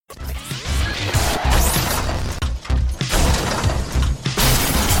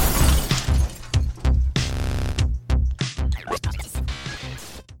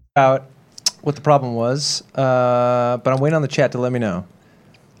out what the problem was, but I'm waiting on the chat to let me know.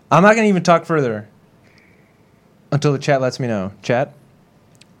 I'm not going to even talk further until the chat lets me know. Chat,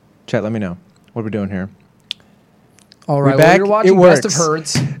 let me know what we're doing here. All right, well, you're watching Best of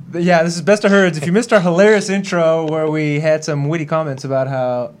Herds. Yeah, this is Best of Herds. If you missed our hilarious intro where we had some witty comments about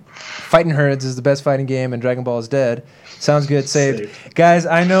how Fighting Herds is the best fighting game and Dragon Ball is dead, sounds good, saved. Guys,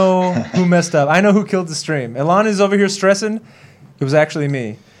 I know who messed up. I know who killed the stream. Elan is over here stressing. It was actually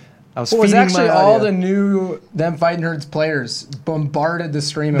me. It was actually all the new Them Fighting Herds players bombarded the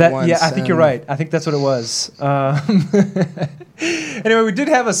stream at once. Yeah, I think you're right. I think that's what it was. Anyway, we did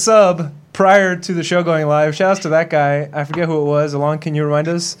have a sub prior to the show going live. Shout out to that guy. I forget who it was. Alon, can you remind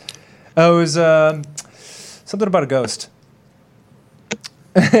us? Oh, it was something about a ghost.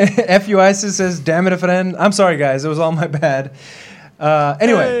 FUISIS says, damn it, friend. I'm sorry, guys. It was all my bad.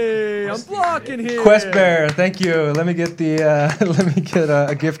 Anyway. Hey, I'm blocking here. Quest Bear, thank you. Let me get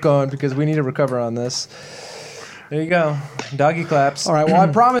a GIF going because we need to recover on this. There you go. Doggy claps. All right. Well, I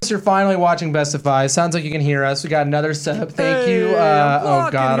promise you're finally watching Best of Five. Sounds like you can hear us. We got another sub. Thank you. Oh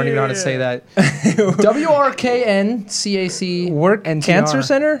God, I don't even know how to say that. WRKNCAC Work and Cancer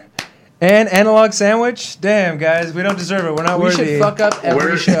Center and Analog Sandwich. Damn, guys, we don't deserve it. We're not worthy. We should fuck up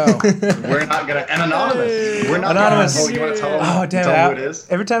every show. We're not gonna. And anonymous. We're not anonymous. You want to tell them? Oh damn! Who it is?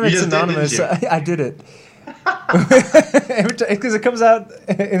 Every time it's anonymous, I did it. Because it comes out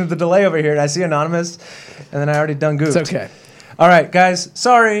in the delay over here, and I see anonymous, and then I already done goofed. It's okay. All right, guys.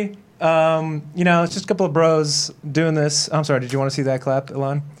 Sorry. It's just a couple of bros doing this. I'm sorry. Did you want to see that clap,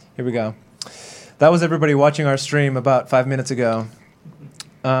 Elon? Here we go. That was everybody watching our stream about 5 minutes ago.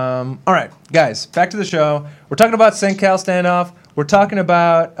 All right, guys. Back to the show. We're talking about Sencal Standoff. We're talking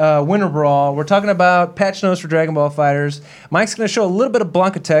about Winter Brawl. We're talking about patch notes for Dragon Ball FighterZ. Mike's going to show a little bit of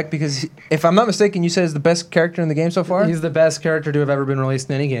Blanka Tech because, if I'm not mistaken, you said he's the best character in the game so far? He's the best character to have ever been released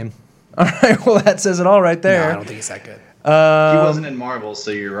in any game. All right, well, that says it all right there. No, I don't think he's that good. He wasn't in Marvel,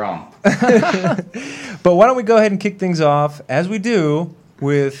 so you're wrong. But why don't we go ahead and kick things off, as we do,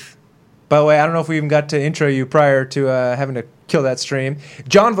 with... By the way, I don't know if we even got to intro you prior to having to kill that stream.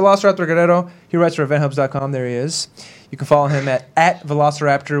 John Velociraptor Guerrero, he writes for EventHubs.com. There he is. You can follow him at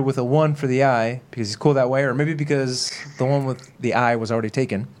Velociraptor with a 1 for the I, because he's cool that way, or maybe because the one with the I was already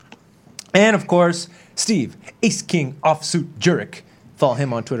taken. And, of course, Steve, Ace King Offsuit Jurek. Follow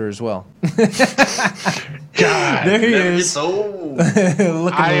him on Twitter as well. God, there he is.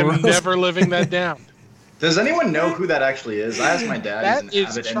 I am never living that down. Does anyone know who that actually is? I asked my dad. That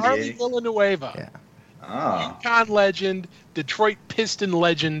is Charlie Villanueva. Yeah. Oh. UConn legend, Detroit Piston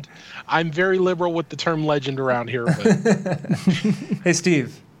legend. I'm very liberal with the term legend around here. But Hey,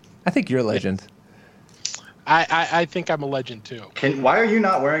 Steve, I think you're a legend. I think I'm a legend, too. Why are you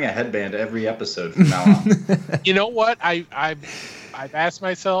not wearing a headband every episode from now on? You know what? I've asked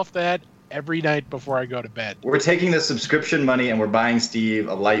myself that every night before I go to bed. We're taking the subscription money and we're buying Steve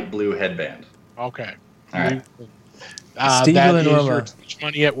a light blue headband. Okay. All right. Steve that Villanueva. is your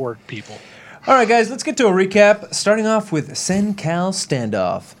money at work, people. All right, guys, let's get to a recap, starting off with Sencal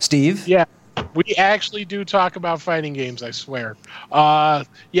Standoff. Steve? Yeah, we actually do talk about fighting games, I swear.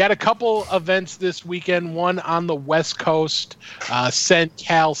 You had a couple events this weekend, one on the West Coast,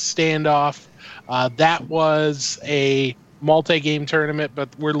 Sencal Standoff. That was a multi-game tournament, but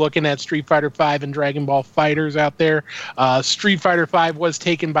we're looking at Street Fighter V and Dragon Ball FighterZ out there. Street Fighter V was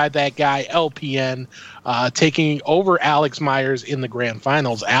taken by that guy, LPN, taking over Alex Myers in the grand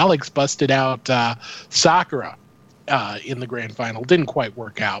finals. Alex busted out Sakura in the grand final. Didn't quite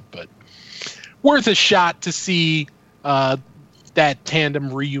work out, but worth a shot to see that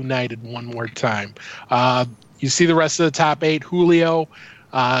tandem reunited one more time. You see the rest of the top 8. Julio,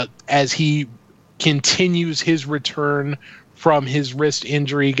 as he continues his return from his wrist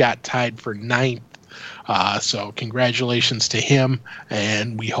injury, got tied for 9th. So congratulations to him,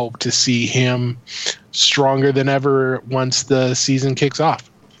 and we hope to see him stronger than ever once the season kicks off.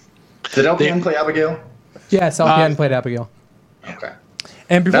 Did LPN play Abigail? Yes, LPN played Abigail. Okay.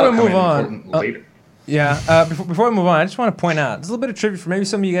 And before That'll we move come in on... important later. Before we move on, I just want to point out, there's a little bit of trivia for maybe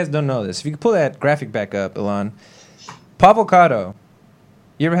some of you guys don't know this. If you could pull that graphic back up, Elon. Pavocado.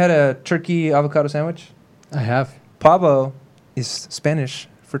 You ever had a turkey avocado sandwich? I have. Pavo is Spanish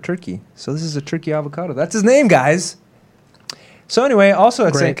for turkey. So this is a turkey avocado. That's his name, guys. So anyway, also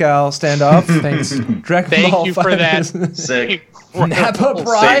at Sencal Standoff. Thanks. Dragon Ball you for that. Sick. Napa Save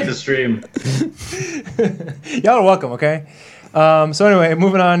Pride. the stream. Y'all are welcome, okay? So anyway,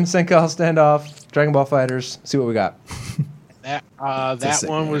 moving on. Sencal Standoff, Dragon Ball FighterZ. See what we got. That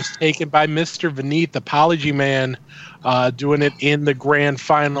one was taken by Mr. Vineeth, Apology Man, doing it in the grand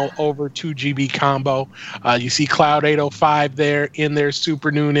final over 2GB combo. You see Cloud 805 there, in there,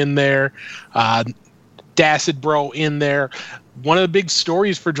 Super Noon in there, Dacid Bro in there. One of the big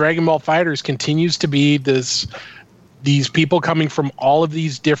stories for Dragon Ball FighterZ continues to be these people coming from all of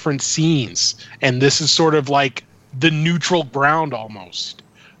these different scenes, and this is sort of like the neutral ground almost.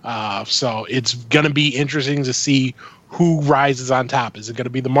 So it's going to be interesting to see who rises on top. Is it going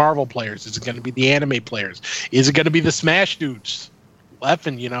to be the Marvel players? Is it going to be the anime players? Is it going to be the Smash dudes?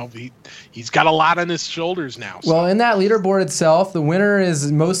 Leffen, he's got a lot on his shoulders now. So. Well, in that leaderboard itself, the winner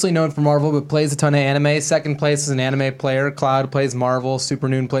is mostly known for Marvel, but plays a ton of anime. Second place is an anime player. Cloud plays Marvel. Super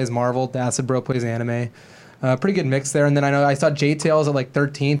Noon plays Marvel. Dacid Bro plays anime. Pretty good mix there. And then I saw J-Tails at like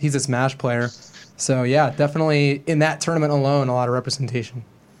 13th. He's a Smash player. So, yeah, definitely in that tournament alone, a lot of representation.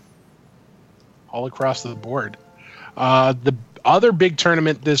 All across the board. The other big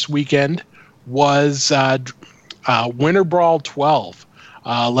tournament this weekend was Winter Brawl 12.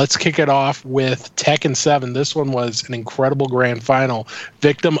 Let's kick it off with Tekken 7. This one was an incredible grand final.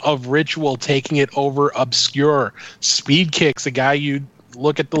 Victim of Ritual taking it over Obscure. Speed Kicks, a guy you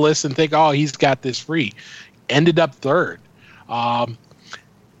look at the list and think, oh, he's got this free. Ended up third. One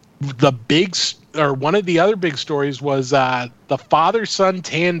of the other big stories was the father-son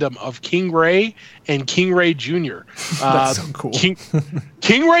tandem of King Ray and King Ray Jr. That's so cool.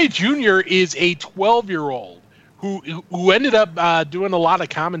 King Ray Jr. is a 12-year-old who ended up doing a lot of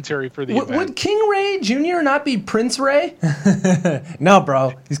commentary for the event. Would King Ray Jr. not be Prince Ray? No,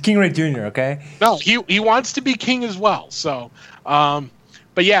 bro. He's King Ray Jr., okay? No, he wants to be king as well. So,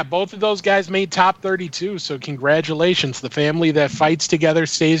 but yeah, both of those guys made top 32. So congratulations. The family that fights together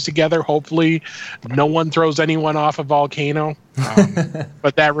stays together. Hopefully no one throws anyone off a volcano.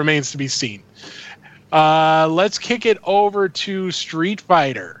 But that remains to be seen. Let's kick it over to Street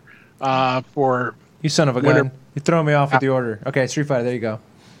Fighter for... You son of a gun. You're throwing me off with the order. Okay, Street Fighter, there you go.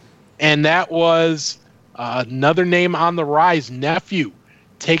 And that was another name on the rise, Nephew,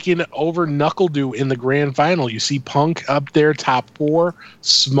 taking over Knuckle-Doo in the grand final. You see Punk up there, top 4,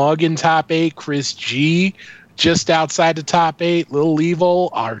 Smug in top 8, Chris G just outside the top 8, Lil Evil,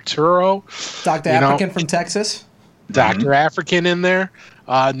 Arturo. Dr. African from Texas. Dr. African in there.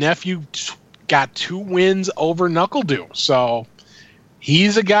 Nephew got 2 wins over Knuckle-Doo. So...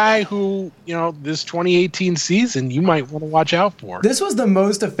 he's a guy who, this 2018 season, you might want to watch out for. This was the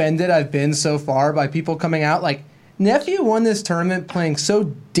most offended I've been so far by people coming out. Like, Nephew won this tournament playing so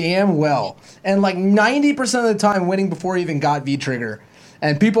damn well. And, 90% of the time winning before he even got V-Trigger.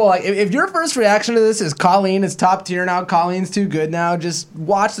 And people if your first reaction to this is Colleen is top tier now, Colleen's too good now, just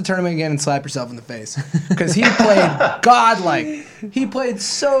watch the tournament again and slap yourself in the face. Because he played godlike. He played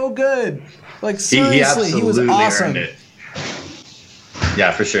so good. Seriously, he was awesome. Earned it.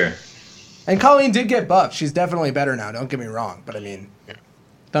 Yeah, for sure. And Colleen did get buffed. She's definitely better now. Don't get me wrong. But,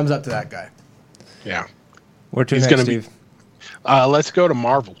 thumbs up to that guy. Yeah. Where to next, Steve? Let's go to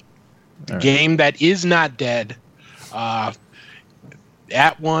Marvel. The game that is not dead. That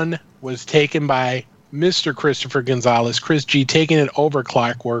one was taken by Mr. Christopher Gonzalez. Chris G taking it over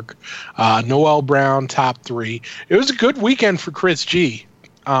Clockwork. Noel Brown, top 3. It was a good weekend for Chris G.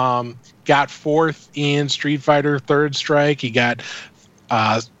 Got 4th in Street Fighter, 3rd Strike. He got...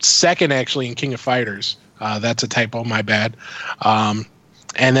 second actually in King of Fighters. That's a typo, my bad.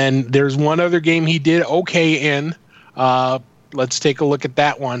 And then there's one other game he did okay in. Let's take a look at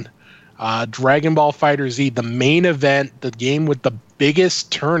that one. Dragon Ball FighterZ, the main event, the game with the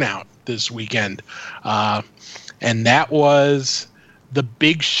biggest turnout this weekend. And that was the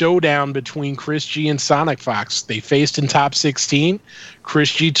big showdown between Chris G and Sonic Fox. They faced in top 16.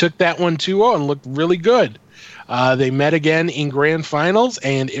 Chris G took that one 2-0 and looked really good. They met again in grand finals,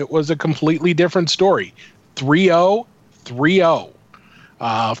 and it was a completely different story. 3-0,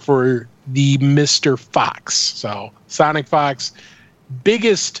 3-0 for the Mr. Fox. So Sonic Fox,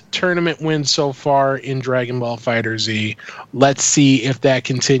 biggest tournament win so far in Dragon Ball FighterZ. Let's see if that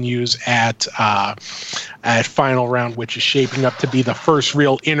continues at final round, which is shaping up to be the first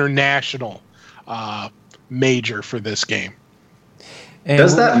real international major for this game. And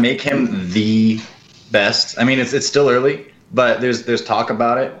does that make him the best? I mean, it's still early, but there's talk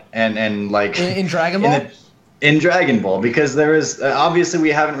about it, and in Dragon Ball. In Dragon Ball, because there is obviously we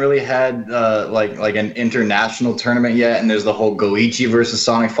haven't really had like an international tournament yet, and there's the whole Goichi versus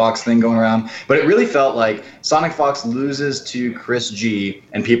Sonic Fox thing going around. But it really felt like Sonic Fox loses to Chris G,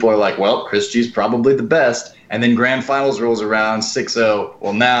 and people are like, well, Chris G's probably the best. And then Grand Finals rolls around 6-0.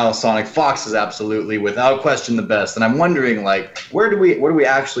 Well, now Sonic Fox is absolutely, without question, the best. And I'm wondering, where do we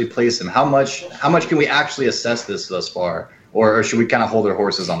actually place him? How much can we actually assess this thus far? or should we kind of hold our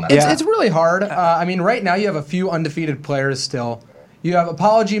horses on that? It's really hard. I mean, right now you have a few undefeated players still. You have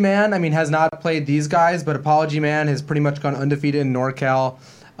Apology Man. I mean, has not played these guys, but Apology Man has pretty much gone undefeated in NorCal.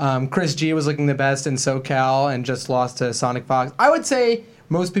 Chris G was looking the best in SoCal and just lost to Sonic Fox. I would say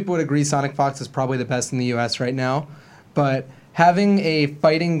most people would agree Sonic Fox is probably the best in the U.S. right now, but having a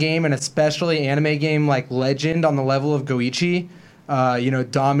fighting game and especially anime game like Legend on the level of Goichi,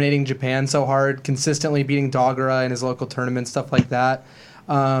 dominating Japan so hard, consistently beating Dogura in his local tournament, stuff like that.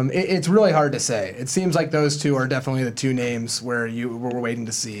 It's really hard to say. It seems like those two are definitely the two names where we're waiting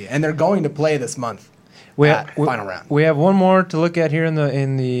to see, and they're going to play this month. Final round. We have one more to look at here in the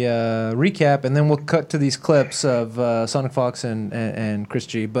recap, and then we'll cut to these clips of Sonic Fox and Chris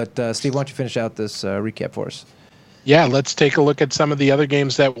G. But Steve, why don't you finish out this recap for us? Yeah, let's take a look at some of the other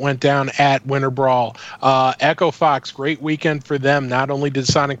games that went down at Winter Brawl. Echo Fox, great weekend for them. Not only did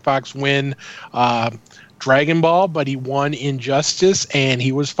Sonic Fox win Dragon Ball, but he won Injustice, and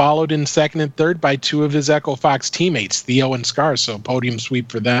he was followed in second and third by two of his Echo Fox teammates, Theo and Scar, so podium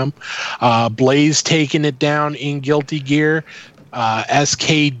sweep for them. Blaze taking it down in Guilty Gear,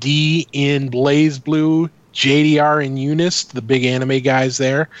 SKD in Blaze Blue, JDR and Eunice, the big anime guys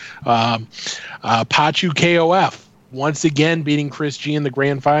there. Pachu KOF, once again beating Chris G in the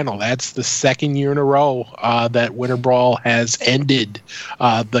grand final. That's the second year in a row that Winter Brawl has ended.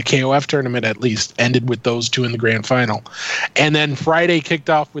 The KOF tournament, at least, ended with those two in the grand final. And then Friday kicked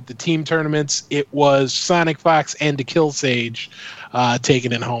off with the team tournaments. It was Sonic Fox and To Kill Sage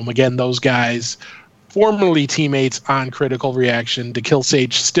taking it home. Again, those guys, formerly teammates on Critical Reaction. To Kill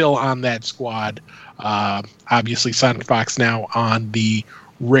Sage still on that squad. Obviously, Sonic Fox now on the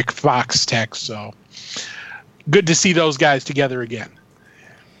Rick Fox tech, so good to see those guys together again.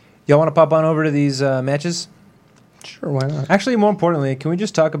 Y'all want to pop on over to these matches? Sure, why not? Actually, more importantly, can we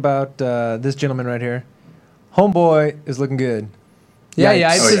just talk about this gentleman right here? Homeboy is looking good. Yeah,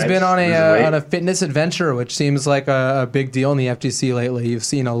 Yipes has been on a fitness adventure, which seems like a big deal in the FGC lately. You've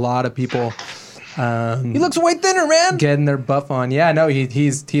seen a lot of people. He looks way thinner, man. Getting their buff on. Yeah, no,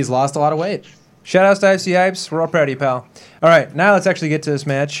 he's lost a lot of weight. Shout outs to IFC Yipes. We're all proud of you, pal. All right, now let's actually get to this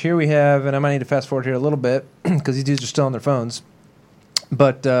match. Here we have, and I might need to fast forward here a little bit because these dudes are still on their phones.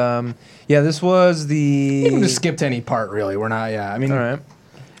 But, this was the... You can just skip to any part, really. We're not, I mean, all right.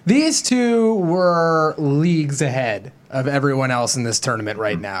 These two were leagues ahead of everyone else in this tournament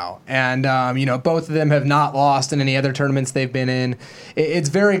right now. And, both of them have not lost in any other tournaments they've been in. It's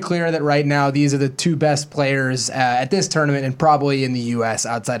very clear that right now these are the two best players at this tournament and probably in the U.S.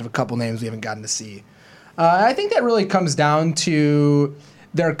 outside of a couple names we haven't gotten to see. I think that really comes down to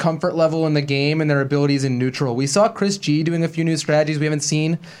their comfort level in the game and their abilities in neutral. We saw Chris G doing a few new strategies we haven't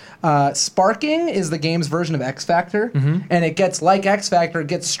seen. Sparking is the game's version of X Factor, and it gets, like X Factor, it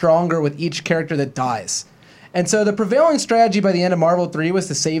gets stronger with each character that dies. And so the prevailing strategy by the end of Marvel 3 was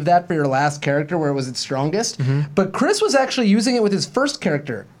to save that for your last character where it was its strongest. But Chris was actually using it with his first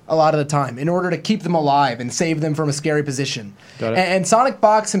character a lot of the time in order to keep them alive and save them from a scary position. And Sonic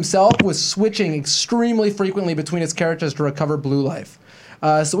Fox himself was switching extremely frequently between his characters to recover blue life.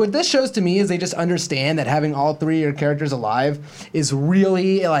 So what this shows to me is they just understand that having all three of your characters alive is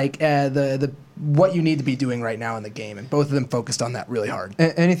really like the what you need to be doing right now in the game, and both of them focused on that really hard.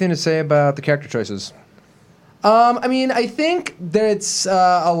 Anything to say about the character choices? I think there's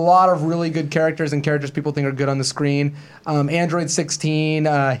a lot of really good characters and characters people think are good on the screen. Android 16,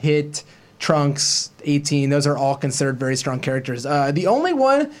 Hit, Trunks 18, those are all considered very strong characters. The only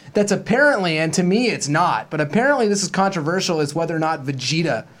one that's apparently, and to me it's not, but apparently this is controversial, is whether or not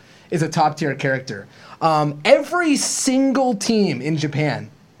Vegeta is a top tier character. Every single team in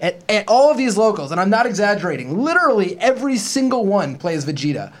Japan, at all of these locals, and I'm not exaggerating, literally every single one plays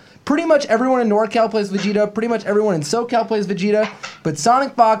Vegeta. Pretty much everyone in NorCal plays Vegeta. Pretty much everyone in SoCal plays Vegeta. But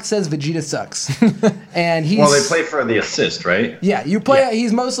Sonic Fox says Vegeta sucks. And he's... Well, they play for the assist, right? Yeah, you play. Yeah.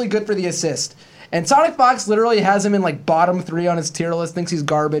 He's mostly good for the assist. And Sonic Fox literally has him in like bottom 3 on his tier list, thinks he's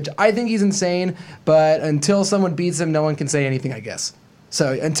garbage. I think he's insane, but until someone beats him, no one can say anything, I guess.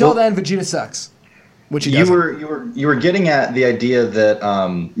 So until then, Vegeta sucks. Which he doesn't. You were getting at the idea that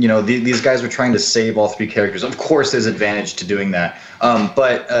these guys were trying to save all three characters. Of course, there's advantage to doing that.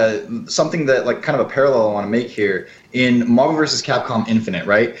 But something that like kind of a parallel I want to make here in Marvel vs. Capcom Infinite,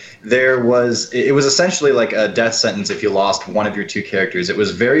 right? It was essentially like a death sentence if you lost one of your two characters. It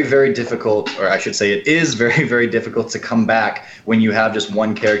was very, very difficult, or I should say it is very, very difficult to come back when you have just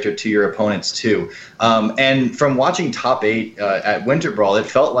one character to your opponent's two. And from watching Top 8 at Winter Brawl, it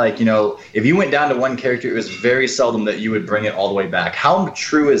felt like, if you went down to one character, it was very seldom that you would bring it all the way back. How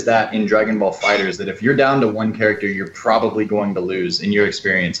true is that in Dragon Ball FighterZ, that if you're down to one character, you're probably going to lose in your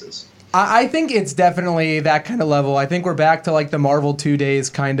experiences? I think it's definitely that kind of level. I think we're back to like the Marvel 2 days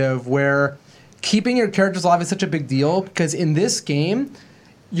kind of where keeping your characters alive is such a big deal because in this game,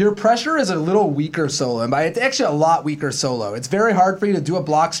 your pressure is a little weaker solo. And it's actually a lot weaker solo. It's very hard for you to do a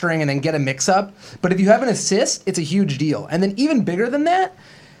block string and then get a mix-up. But if you have an assist, it's a huge deal. And then even bigger than that,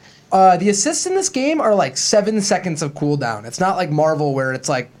 the assists in this game are like 7 seconds of cooldown. It's not like Marvel where it's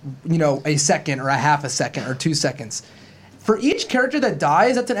like, a second or a half a second or 2 seconds. For each character that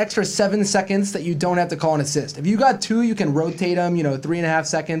dies, that's an extra 7 seconds that you don't have to call an assist. If you got 2, you can rotate them, 3.5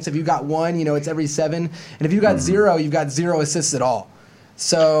 seconds. If you got 1, it's every 7. And if you got 0, you've got 0 assists at all.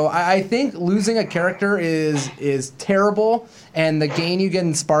 So I think losing a character is terrible, and the gain you get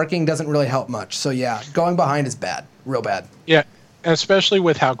in sparking doesn't really help much. So yeah, going behind is bad, real bad. Yeah, especially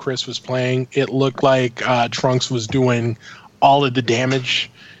with how Chris was playing, it looked like Trunks was doing all of the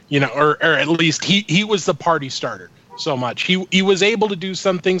damage, or at least he was the party starter. So much. He was able to do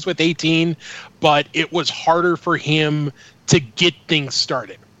some things with 18, but it was harder for him to get things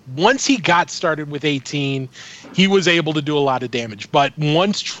started. Once he got started with 18, he was able to do a lot of damage. But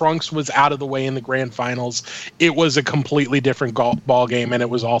once Trunks was out of the way in the grand finals, it was a completely different ball game, and it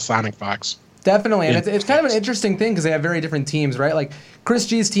was all Sonic Fox. Definitely, and it's kind of an interesting thing because they have very different teams, right? Like Chris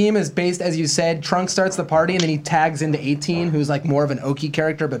G's team is based, as you said, Trunks starts the party and then he tags into 18, who's like more of an Oki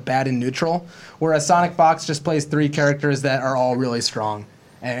character but bad in neutral, whereas Sonic Fox just plays 3 characters that are all really strong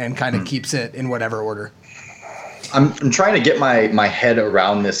and kind of keeps it in whatever order. I'm trying to get my head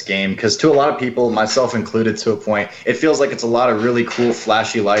around this game because to a lot of people, myself included to a point, it feels like it's a lot of really cool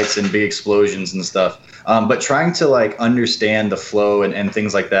flashy lights and big explosions and stuff. But trying to like understand the flow and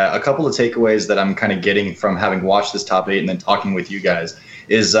things like that, a couple of takeaways that I'm kind of getting from having watched this top 8 and then talking with you guys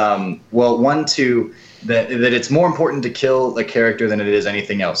is, that it's more important to kill a character than it is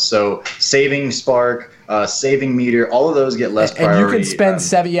anything else. So saving Spark, saving Meteor, all of those get less priority. And you can spend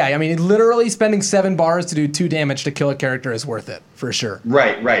 7, literally spending 7 bars to do 2 damage to kill a character is worth it, for sure.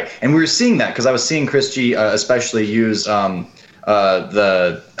 Right. And we were seeing that because I was seeing Chris G especially use was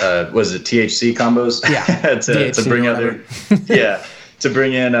it THC combos? Yeah. to bring other, yeah. To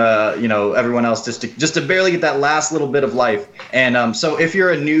bring in, everyone else just to barely get that last little bit of life. And so if you're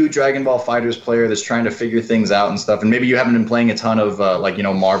a new Dragon Ball FighterZ player that's trying to figure things out and stuff, and maybe you haven't been playing a ton of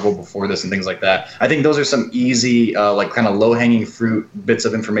Marvel before this and things like that, I think those are some easy, kind of low-hanging fruit bits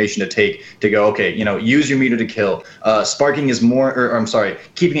of information to take to go, okay, use your meter to kill. Sparking is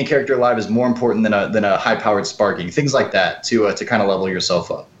keeping a character alive is more important than a high-powered sparking. Things like that to kind of level yourself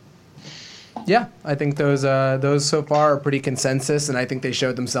up. Yeah, I think those so far are pretty consensus, and I think they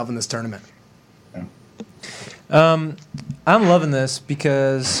showed themselves in this tournament. I'm loving this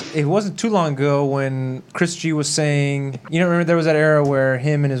because it wasn't too long ago when Chris G was saying, remember there was that era where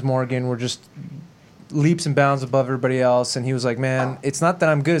him and his Morgan were just leaps and bounds above everybody else, and he was like, man, it's not that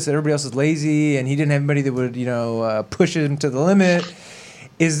I'm good, it's that everybody else is lazy, and he didn't have anybody that would, push him to the limit.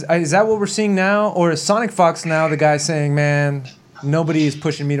 Is that what we're seeing now? Or is Sonic Fox now the guy saying, man, nobody is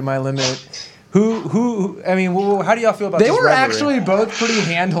pushing me to my limit? How do y'all feel about this? They were rivalry? actually both pretty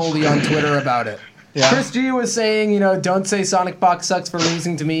hand-holdy on Twitter about it. Yeah. Chris G was saying, don't say Sonic Fox sucks for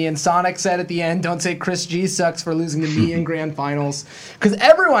losing to me. And Sonic said at the end, don't say Chris G sucks for losing to me in grand finals. Because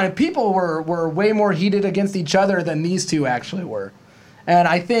people were way more heated against each other than these two actually were. And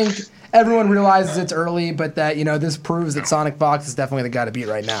I think everyone realizes it's early, but that, this proves that Sonic Fox is definitely the guy to beat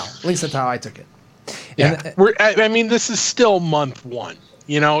right now. At least that's how I took it. Yeah. This is still month 1.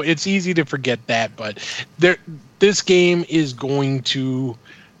 It's easy to forget that, but this game is going to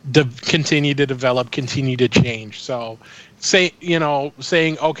continue to develop, continue to change. So, saying,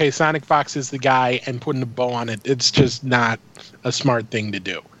 okay, Sonic Fox is the guy and putting a bow on it, it's just not a smart thing to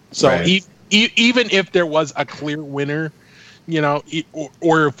do. So, right. Even if there was a clear winner,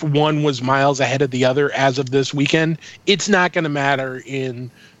 or if one was miles ahead of the other as of this weekend, it's not going to matter in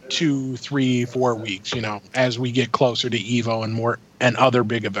 2, 3, 4 weeks, as we get closer to EVO and more and other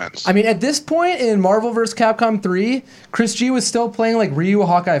big events. At this point in Marvel vs. Capcom 3, Chris G was still playing like Ryu,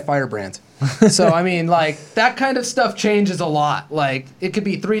 Hawkeye, Firebrand. So, that kind of stuff changes a lot. Like, it could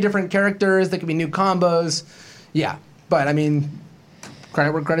be 3 different characters, there could be new combos. Yeah, but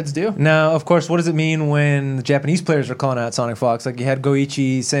credit where credit's due. Now, of course, what does it mean when the Japanese players are calling out Sonic Fox? Like, you had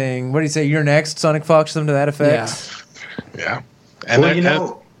Goichi saying, what did he say, you're next, Sonic Fox, something to that effect? Yeah. And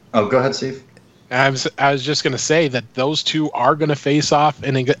go ahead, Steve. I was just going to say that those two are going to face off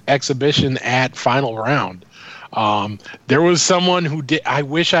in an exhibition at Final Round. There was someone who did. I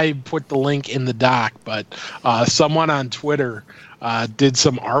wish I put the link in the doc, but someone on Twitter did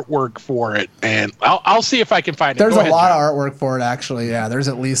some artwork for it, and I'll see if I can find it. There's a lot of artwork for it, actually. Yeah, there's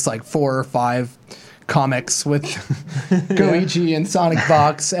at least like 4 or 5 comics with Goichi and Sonic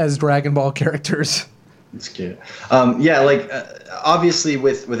Fox as Dragon Ball characters. It's cute. Obviously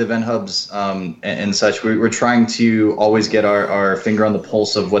with event hubs and such, we're trying to always get our finger on the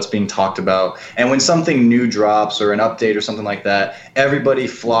pulse of what's being talked about. And when something new drops or an update or something like that, everybody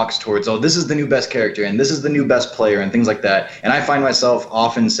flocks towards, oh, this is the new best character and this is the new best player and things like that. And I find myself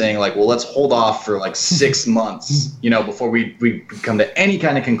often saying like, well, let's hold off for like 6 months, before we come to any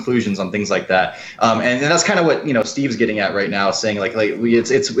kind of conclusions on things like that. And that's kind of what, Steve's getting at right now, saying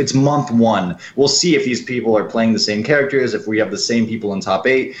it's month one. We'll see if these people are playing the same characters, if we have the same people in top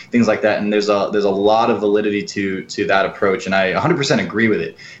 8, things like that. And there's a lot of validity to that approach, and I 100% agree with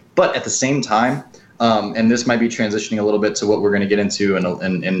it. But at the same time, and this might be transitioning a little bit to what we're going to get into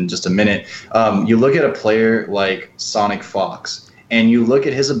in just a minute, you look at a player like Sonic Fox, and you look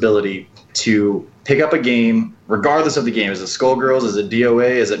at his ability to pick up a game, regardless of the game. Is it Skullgirls? Is it DOA?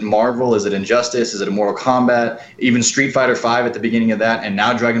 Is it Marvel? Is it Injustice? Is it Mortal Kombat? Even Street Fighter V at the beginning of that, and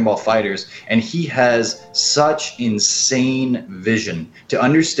now Dragon Ball FighterZ. And he has such insane vision to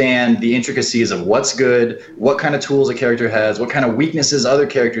understand the intricacies of what's good, what kind of tools a character has, what kind of weaknesses other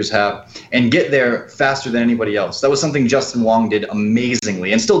characters have, and get there faster than anybody else. That was something Justin Wong did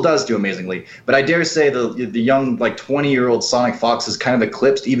amazingly, and still does do amazingly. But I dare say the young, 20-year-old Sonic Fox has kind of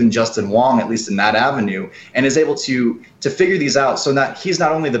eclipsed even Justin Wong, at least in that avenue, and is able to figure these out, so that he's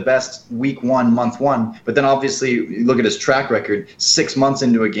not only the best week 1, month 1, but then obviously you look at his track record, 6 months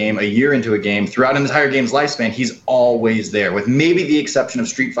into a game, a year into a game, throughout an entire game's lifespan, he's always there, with maybe the exception of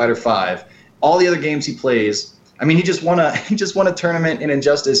Street Fighter V. All the other games he plays, I mean, he just won a tournament in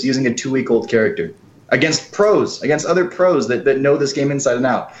Injustice using a 2-week-old character against other pros that know this game inside and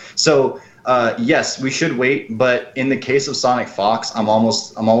out. So yes, we should wait, but in the case of Sonic Fox, I'm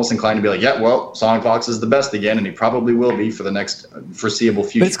almost inclined to be like, yeah, well, Sonic Fox is the best again, and he probably will be for the next foreseeable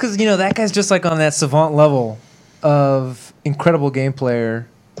future. But it's because that guy's just on that savant level of incredible game player,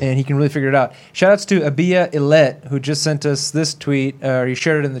 and he can really figure it out. Shoutouts to Abia Ilet, who just sent us this tweet, or he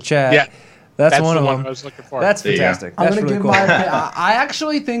shared it in the chat. Yeah. That's one the of one them. I was looking for. That's fantastic. I'm That's going to really give cool. my opinion. I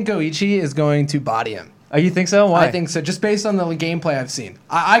actually think Goichi is going to body him. Oh, you think so? Why? I think so, just based on the gameplay I've seen.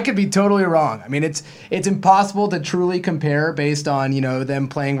 I could be totally wrong. I mean, it's impossible to truly compare based on, them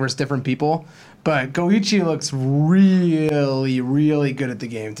playing versus different people. But Goichi looks really, really good at the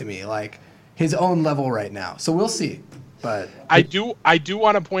game to me, like his own level right now. So we'll see. But I do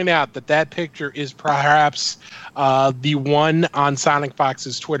want to point out that picture is perhaps the one on Sonic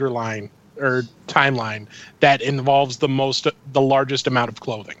Fox's Twitter line or timeline that involves the largest amount of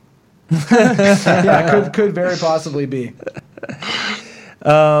clothing. yeah, could very possibly be.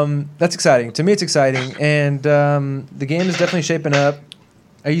 That's exciting. To me, it's exciting, and the game is definitely shaping up.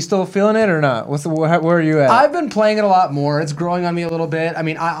 Are you still feeling it or not? Where are you at? I've been playing it a lot more. It's growing on me a little bit. I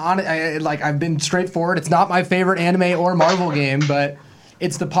mean, I've been straightforward. It's not my favorite anime or Marvel game, but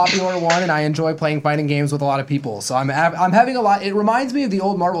it's the popular one, and I enjoy playing fighting games with a lot of people. So I'm having a lot. It reminds me of the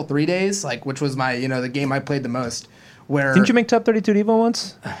old Marvel 3 days, which was my the game I played the most. Where didn't you make top 32 Evo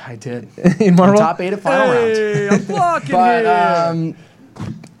once? I did. In Marvel? Top 8 at final round. I'm blocking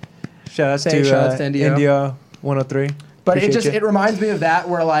Shout out to India 103. But it reminds me of that,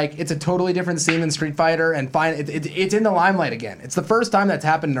 where it's a totally different scene than Street Fighter, and it's in the limelight again. It's the first time that's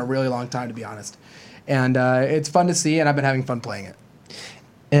happened in a really long time, to be honest. And it's fun to see, and I've been having fun playing it.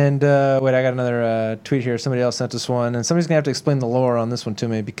 And wait, I got another tweet here. Somebody else sent us one, and somebody's gonna have to explain the lore on this one to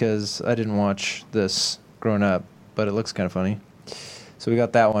me because I didn't watch this growing up, but it looks kind of funny. So we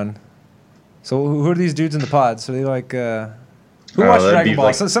got that one. So who are these dudes in the pods? So they who watched Dragon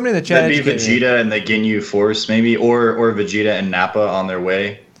Ball? So somebody in the chat. That'd be Vegeta and the Ginyu Force, maybe, or Vegeta and Nappa on their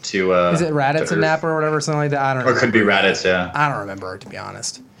way to. Is it Raditz and Nappa or whatever, something like that? I don't know. Or it could be Raditz, yeah. I don't remember, to be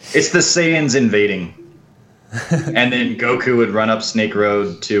honest. It's the Saiyans invading. And then Goku would run up Snake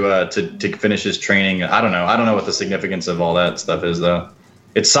Road to finish his training. I don't know what the significance of all that stuff is, though.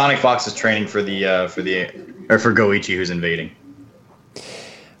 It's Sonic Fox's training for Goichi, who's invading.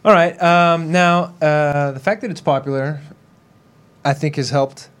 All right. Now, the fact that it's popular, I think, has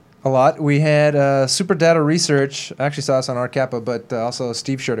helped a lot. We had Super Data Research. I actually saw this on RCappa, but also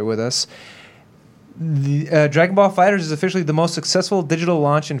Steve shared it with us. The Dragon Ball FighterZ is officially the most successful digital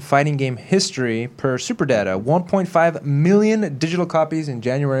launch in fighting game history per Super Data. 1.5 million digital copies in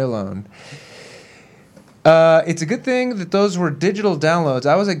January alone. It's a good thing that those were digital downloads.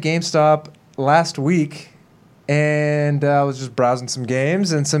 I was at GameStop last week, and I was just browsing some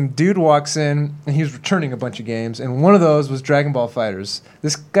games, and some dude walks in, and he was returning a bunch of games, and one of those was Dragon Ball FighterZ.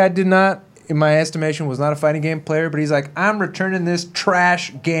 This guy did not, in my estimation, was not a fighting game player, but he's like, I'm returning this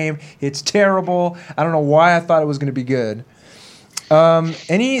trash game. It's terrible. I don't know why I thought it was going to be good.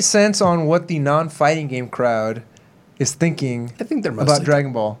 Any sense on what the non-fighting game crowd is thinking I think they're about mostly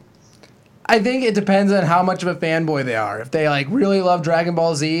Dragon Ball? I think it depends on how much of a fanboy they are. If they like really love Dragon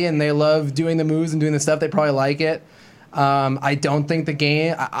Ball Z and they love doing the moves and doing the stuff, they probably like it. I don't think the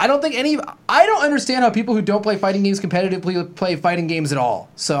game. I don't understand how people who don't play fighting games competitively play fighting games at all.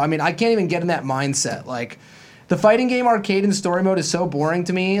 So I mean, I can't even get in that mindset. Like, the fighting game arcade and story mode is so boring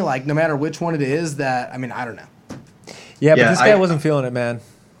to me. Like, no matter which one it is, that I mean, I don't know. Yeah, but this guy wasn't feeling it, man.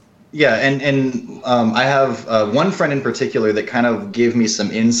 Yeah, and I have one friend in particular that kind of gave me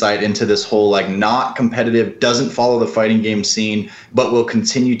some insight into this whole, like, not competitive, doesn't follow the fighting game scene, but will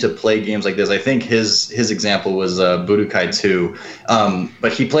continue to play games like this. I think his example was Budokai 2.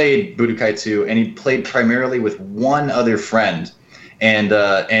 But he played Budokai 2, and he played primarily with one other friend. And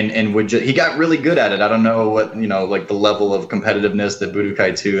he got really good at it. I don't know what, like the level of competitiveness that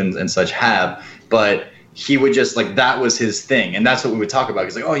Budokai 2 and such have, but he would just, like, that was his thing. And that's what we would talk about.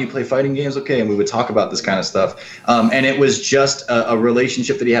 He's like, oh, you play fighting games? Okay. And we would talk about this kind of stuff. And it was just a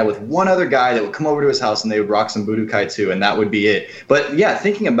relationship that he had with one other guy that would come over to his house and they would rock some Budokai 2, and that would be it. But yeah,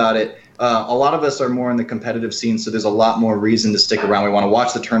 thinking about it, a lot of us are more in the competitive scene, so there's a lot more reason to stick around. We want to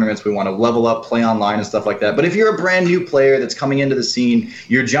watch the tournaments. We want to level up, play online and stuff like that. But if you're a brand new player that's coming into the scene,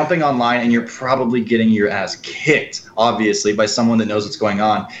 you're jumping online and you're probably getting your ass kicked, obviously, by someone that knows what's going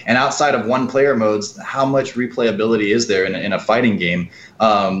on. And outside of one-player modes, how much replayability is there in a fighting game?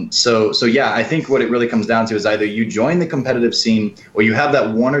 So yeah, I think what it really comes down to is either you join the competitive scene or you have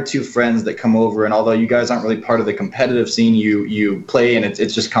that one or two friends that come over, and although you guys aren't really part of the competitive scene, you play, and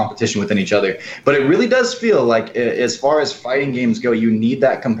it's just competition within each other. But it really does feel like, as far as fighting games go, you need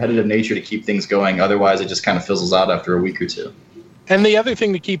that competitive nature to keep things going. Otherwise, it just kind of fizzles out after a week or two. And the other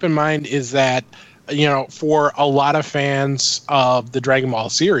thing to keep in mind is that, for a lot of fans of the Dragon Ball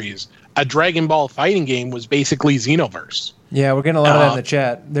series, a Dragon Ball fighting game was basically Xenoverse. Yeah, we're getting a lot of that in the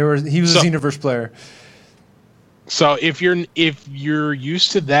chat. He was a Xenoverse player. So if you're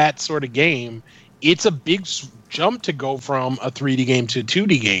used to that sort of game, it's a big jump to go from a 3D game to a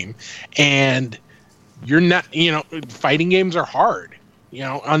 2D game, and you're not, fighting games are hard,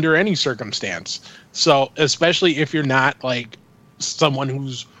 under any circumstance. So especially if you're not like someone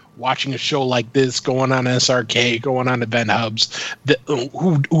who's watching a show like this, going on SRK, going on Event Hubs,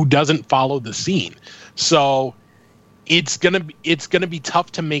 who doesn't follow the scene. So it's gonna be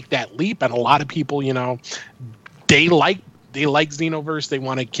tough to make that leap, and a lot of people, they like Xenoverse. They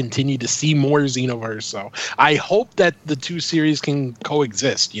want to continue to see more Xenoverse. So I hope that the two series can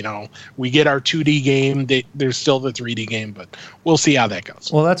coexist. We get our 2D game. There's still the 3D game, but we'll see how that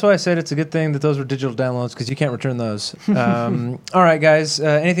goes. Well, that's why I said it's a good thing that those were digital downloads, because you can't return those. All right, guys.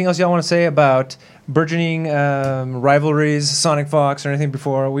 Anything else y'all want to say about burgeoning rivalries, Sonic Fox, or anything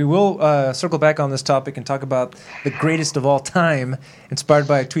before? We will circle back on this topic and talk about the greatest of all time, inspired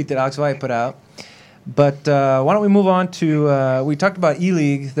by a tweet that Alex White put out. But why don't we move on to, we talked about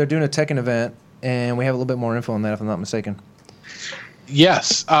E-League. They're doing a Tekken event, and we have a little bit more info on that, if I'm not mistaken.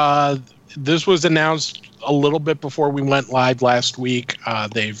 Yes. This was announced a little bit before we went live last week.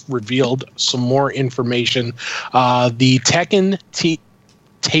 They've revealed some more information. The Tekken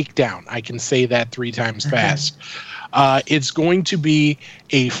Takedown, I can say that 3 times fast. It's going to be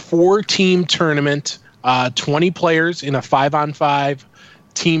a 4-team tournament, 20 players in a 5-on-5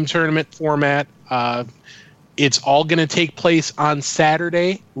 team tournament format. It's all going to take place on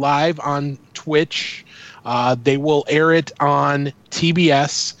Saturday, live on Twitch. They will air it on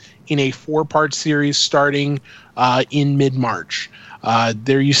TBS in a 4-part series starting in mid-March.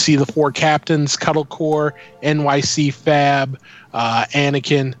 There you see the 4 captains: Cuddlecore, NYC Fab,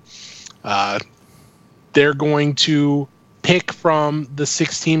 Anakin. They're going to pick from the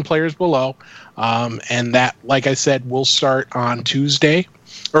 16 players below. And that, like I said, will start on Tuesday.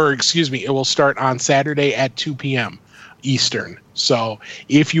 Or, excuse me, it will start on Saturday at 2 p.m. Eastern. So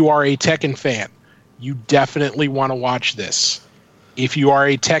if you are a Tekken fan, you definitely want to watch this. If you are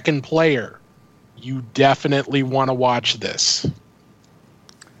a Tekken player, you definitely want to watch this.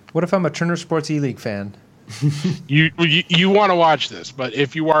 What if I'm a Turner Sports E-League fan? You want to watch this, but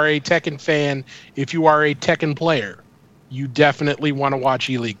if you are a Tekken fan, if you are a Tekken player, you definitely want to watch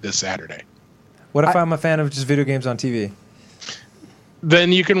E-League this Saturday. What if I'm a fan of just video games on TV?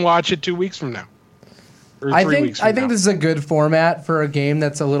 Then you can watch it 2 weeks from now. I think this is a good format for a game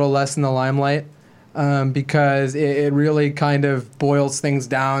that's a little less in the limelight, because it really kind of boils things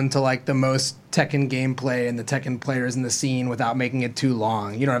down to like the most Tekken gameplay and the Tekken players in the scene without making it too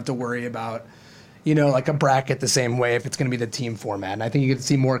long. You don't have to worry about, like a bracket the same way if it's going to be the team format. And I think you get to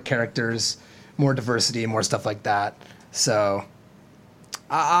see more characters, more diversity, more stuff like that. So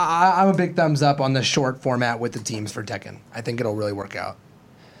I'm a big thumbs up on the short format with the teams for Tekken. I think it'll really work out.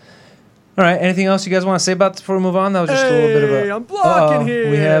 All right. Anything else you guys want to say about this before we move on? That was just a little bit of a. I'm blocking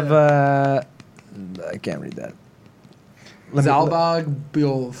here. We have. I can't read that. Zalbag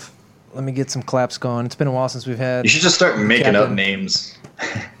Bilv. Let me get some claps going. It's been a while since we've had. You should just start making up Captain. names.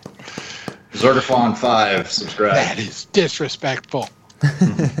 Zorgafon 5, subscribe. That is disrespectful.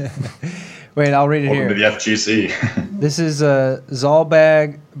 Wait, I'll read it Welcome to the here. FGC. This is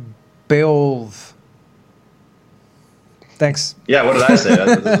Zalbag Beolv. Thanks. Yeah, what did I say?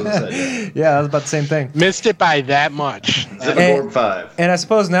 That's what I said. Yeah. Yeah, that was about the same thing. Missed it by that much. Zipperborg 5. And I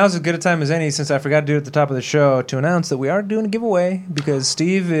suppose now's as good a time as any, since I forgot to do it at the top of the show, to announce that we are doing a giveaway because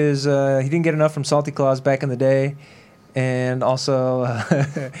Steve is he didn't get enough from Salty Claus back in the day, and also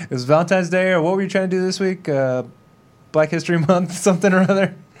it was Valentine's Day, or what were you trying to do this week? Black History Month, something or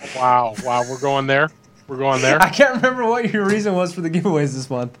other. Wow, we're going there. We're going there. I can't remember what your reason was for the giveaways this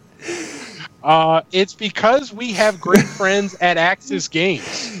month. It's because we have great friends at Axis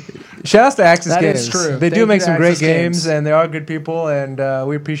Games. Shout out to Axis That Games. is true. They Thank do you make to some great Axis games, Games. and they are good people, and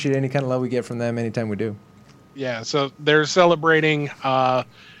we appreciate any kind of love we get from them anytime we do. Yeah, so they're celebrating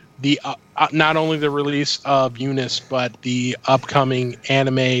the not only the release of Eunice, but the upcoming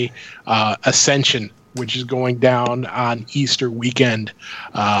anime Ascension, which is going down on Easter weekend,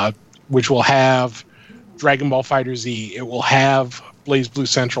 which will have Dragon Ball Fighter Z. It will have Blaze Blue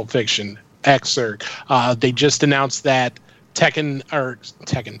Central Fiction, Exerg. They just announced that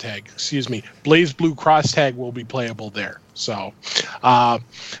Tekken Tag, Blaze Blue Cross Tag will be playable there. So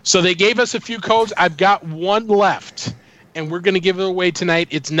they gave us a few codes. I've got one left, and we're going to give it away tonight.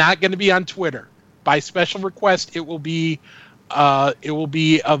 It's not going to be on Twitter. By special request, it will be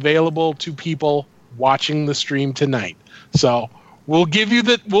available to people watching the stream tonight. So we'll give you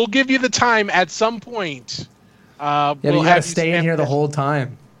the time at some point. Yeah, but you gotta stay in here the whole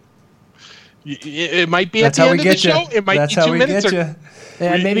time. It might be at That's the how end we of the get show. you. It might That's be how 2 we minutes. get Or, you.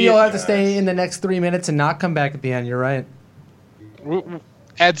 And maybe you'll have to stay in the next 3 minutes and not come back at the end. You're right.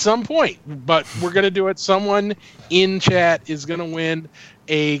 at some point, but we're going to do it. Someone in chat is going to win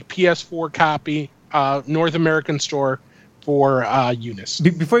a PS4 copy, North American store for Eunice.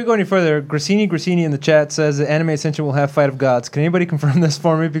 Before you go any further, Grassini in the chat says that Anime Ascension will have Fight of Gods. Can anybody confirm this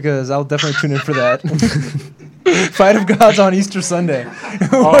for me? Because I'll definitely tune in for that. Fight of Gods on Easter Sunday.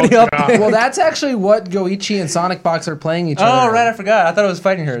 What do y'all God. think? Well, that's actually what Goichi and Sonic Box are playing each other. Oh, right, I forgot. I thought it was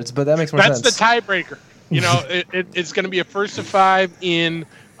Fighting Herds, but that makes more That's sense. the tiebreaker. You know, it's going to be a 1st to 5 in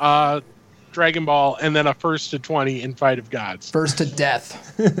Dragon Ball, and then a 1st to 20 in Fight of Gods. First to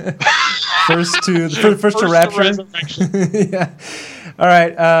death. First to Rapture. Resurrection. Yeah. All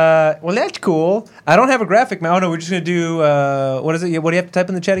right. Well, that's cool. I don't have a graphic, man. Oh, no, we're just going to do, what is it? What do you have to type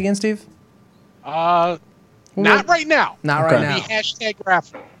in the chat again, Steve? Not right now. Not Okay. right now. The hashtag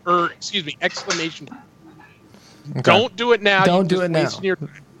graphic, or excuse me, exclamation. Okay. Don't do it now. Don't You're do just it now. wasting your time.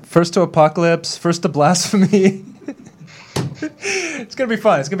 First to Apocalypse, first to Blasphemy. It's going to be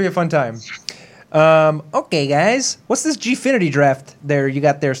fun. It's going to be a fun time. Okay, guys. What's this Gfinity draft there you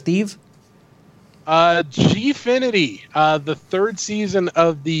got there, Steve? Gfinity, the 3rd season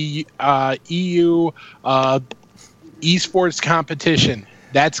of the EU esports competition.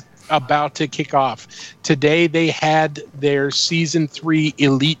 That's about to kick off. Today they had their Season 3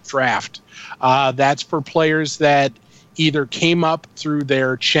 Elite Draft. That's for players that either came up through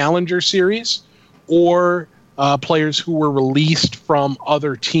their Challenger Series or players who were released from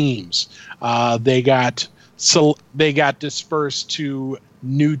other teams. They got dispersed to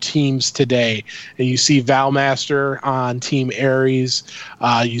new teams today. And you see Valmaster on Team Ares.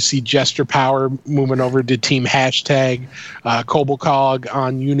 You see Jester Power moving over to Team Hashtag. Kobolcog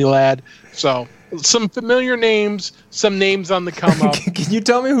on Unilad. So some familiar names, some names on the come up. Can you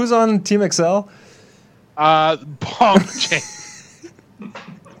tell me who's on Team XL? Bomb J.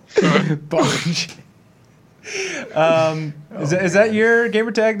 Is that your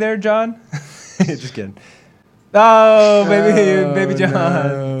gamer tag there, John? Just kidding. Oh, baby John.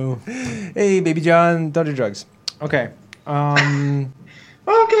 No. Hey, baby John, don't do drugs. Okay.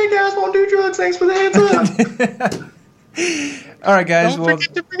 Okay, guys, won't do drugs. Thanks for the heads up. All right, guys. Don't Well,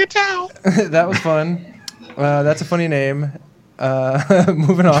 forget to bring a towel. that was fun. That's a funny name.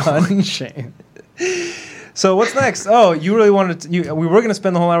 Moving on. Shame. So what's next? Oh, you really wanted to, we were going to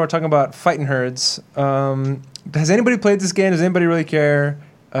spend the whole hour talking about Fighting Herds. Has anybody played this game? Does anybody really care?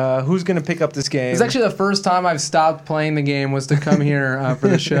 Who's going to pick up this game? It's actually the first time I've stopped playing the game was to come here for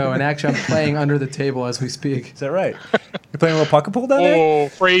the show, and actually I'm playing under the table as we speak. Is that right? You're playing a little pocket pool down there? Oh,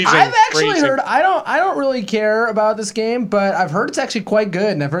 phrasing. I've actually phrasing. heard. I don't really care about this game, but I've heard it's actually quite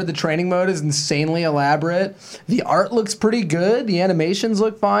good, and I've heard the training mode is insanely elaborate. The art looks pretty good. The animations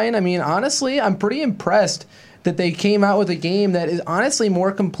look fine. I mean, honestly, I'm pretty impressed that they came out with a game that is honestly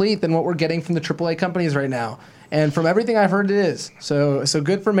more complete than what we're getting from the AAA companies right now. And from everything I've heard, it is. So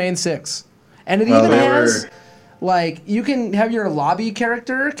good for Main 6. And it even has, like, you can have your lobby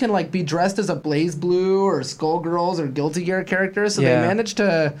character can, like, be dressed as a Blaze Blue or Skullgirls or Guilty Gear character. So they managed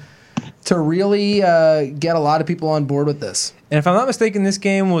to really get a lot of people on board with this. And if I'm not mistaken, this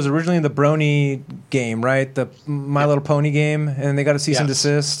game was originally the Brony game, right? The My Little Pony game. And they got a cease and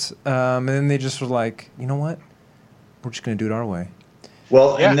desist. And then they just were like, you know what? We're just going to do it our way.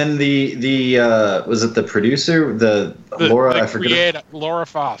 Well, and then the was it the producer, Laura? I forget. Laura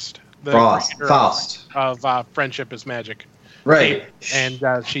Faust. Faust of Friendship is Magic. Right.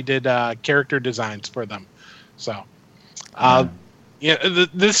 And she did character designs for them. So,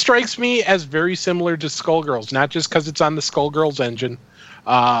 this strikes me as very similar to Skullgirls, not just because it's on the Skullgirls engine,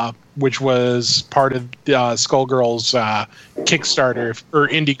 which was part of Skullgirls Kickstarter or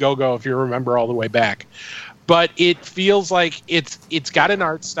Indiegogo, if you remember all the way back. But it feels like it's got an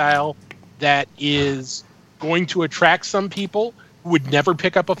art style that is going to attract some people who would never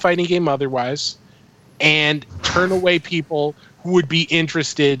pick up a fighting game otherwise, and turn away people who would be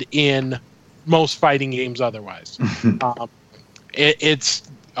interested in most fighting games otherwise. It's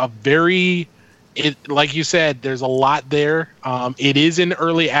a very, like you said, there's a lot there. It is in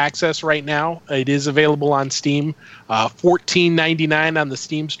early access right now. It is available on Steam, $14.99 on the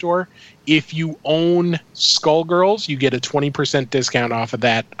Steam store. If you own Skullgirls, you get a 20% discount off of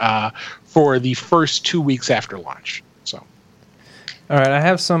that for the first 2 weeks after launch. So, all right, I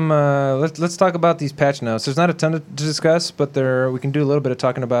have some. Let's talk about these patch notes. There's not a ton to discuss, but we can do a little bit of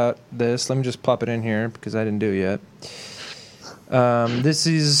talking about this. Let me just plop it in here because I didn't do it yet. This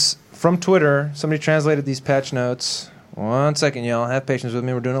is from Twitter. Somebody translated these patch notes. 1 second, y'all. Have patience with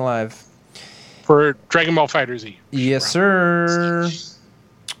me. We're doing it live. For Dragon Ball FighterZ. Yes, sir.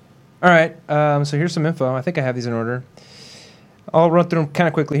 All right, so here's some info. I think I have these in order. I'll run through them kind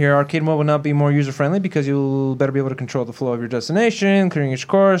of quickly here. Arcade mode will not be more user-friendly because you'll better be able to control the flow of your destination, clearing each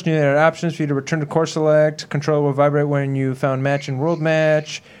course, new added options for you to return to course select. Controller will vibrate when you found match and world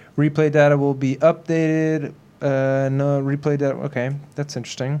match. Replay data will be updated. No replay data. Okay, that's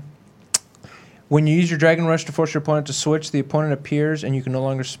interesting. When you use your Dragon Rush to force your opponent to switch, the opponent appears and you can no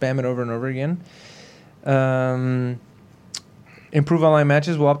longer spam it over and over again. Improve online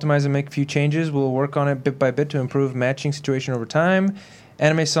matches. We'll optimize and make a few changes. We'll work on it bit by bit to improve matching situation over time.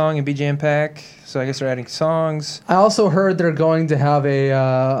 Anime song and BGM pack. So I guess they're adding songs. I also heard they're going to have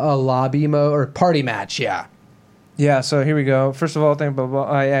a lobby mode or party match. Yeah. Yeah. So here we go. First of all,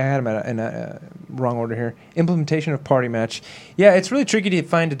 I had them in a wrong order here. Implementation of party match. Yeah, it's really tricky to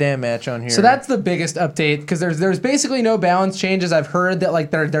find a damn match on here. So that's the biggest update because there's basically no balance changes. I've heard that like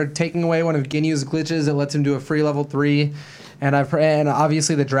they're taking away one of Ginyu's glitches that lets him do a free level 3. And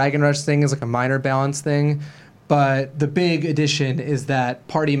obviously the Dragon Rush thing is like a minor balance thing, but the big addition is that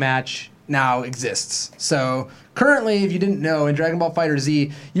party match now exists. So currently, if you didn't know, in Dragon Ball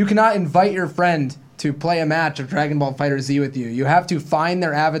FighterZ, you cannot invite your friend to play a match of Dragon Ball FighterZ with you. You have to find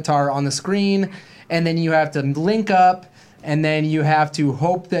their avatar on the screen, and then you have to link up, and then you have to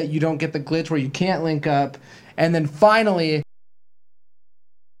hope that you don't get the glitch where you can't link up, and then finally...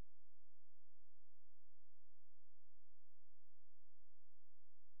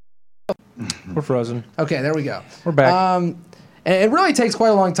 We're frozen. Okay, there we go. We're back. And it really takes quite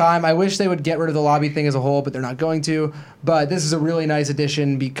a long time. I wish they would get rid of the lobby thing as a whole, but they're not going to. But this is a really nice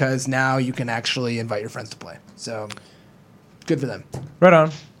addition because now you can actually invite your friends to play. So, good for them. Right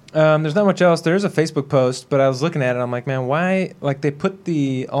on. There's not much else. There is a Facebook post, but I was looking at it. I'm like, man, why? Like they put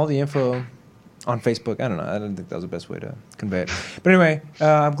all the info on Facebook. I don't know. I didn't think that was the best way to convey it. But anyway,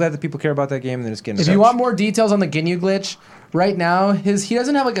 I'm glad that people care about that game and then it's getting. If you want more details on the Ginyu glitch, right now he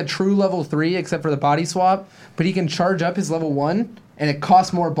doesn't have like a true level 3 except for the body swap, but he can charge up his level 1, and it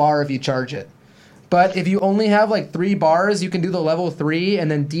costs more bar if you charge it. But if you only have like 3 bars, you can do the level 3 and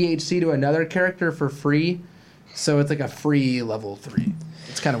then DHC to another character for free. So it's like a free level 3.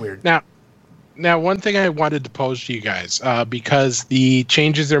 It's kind of weird. Now, one thing I wanted to pose to you guys, because the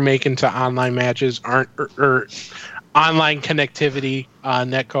changes they're making to online matches aren't or online connectivity,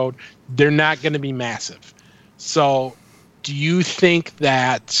 netcode, they're not going to be massive. So, do you think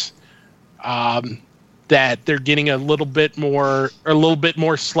that that they're getting a little bit more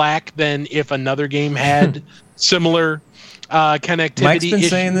slack than if another game had similar connectivity? Mike's been issues?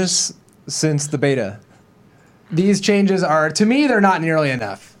 saying this since the beta. these changes are, to me, they're not nearly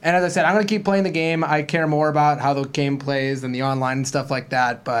enough. And as I said, I'm going to keep playing the game. I care more about how the game plays than the online and stuff like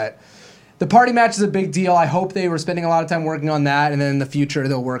that. But the party match is a big deal. I hope they were spending a lot of time working on that, and then in the future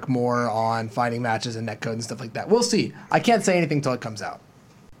they'll work more on fighting matches and netcode and stuff like that. We'll see. I can't say anything until it comes out.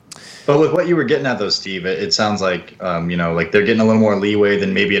 But with what you were getting at, though, Steve, it sounds like like they're getting a little more leeway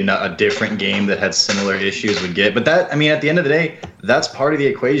than maybe a different game that had similar issues would get. But that, I mean, at the end of the day, that's part of the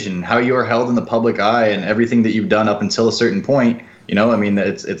equation. How you are held in the public eye and everything that you've done up until a certain point. I mean,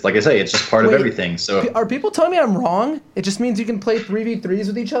 it's like I say, it's just part of everything. So are people telling me I'm wrong? It just means you can play 3v3s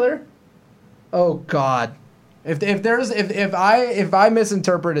with each other? Oh God! If I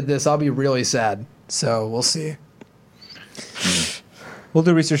misinterpreted this, I'll be really sad. So we'll see. We'll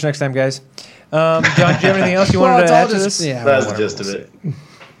do research next time, guys. John, do you have anything else you wanted to add to this? Yeah, that's the gist of it.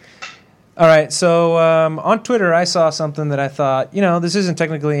 All right, so on Twitter, I saw something that I thought, this isn't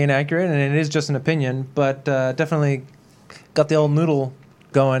technically inaccurate, and it is just an opinion, but definitely got the old noodle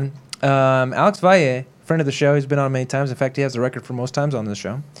going. Alex Valle, friend of the show, he's been on many times. In fact, he has the record for most times on this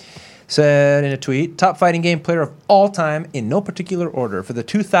show. Said in a tweet, top fighting game player of all time in no particular order for the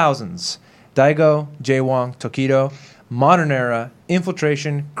 2000s, Daigo, Jaewong, Tokido, Modern Era,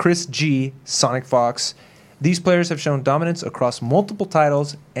 Infiltration, Chris G, Sonic Fox. These players have shown dominance across multiple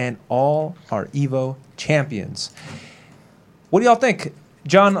titles and all are EVO champions. What do y'all think?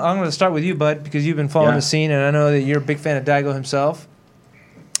 John, I'm going to start with you, bud, because you've been following the scene, and I know that you're a big fan of Daigo himself.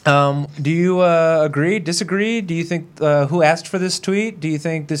 Do you agree, disagree? Do you think who asked for this tweet? Do you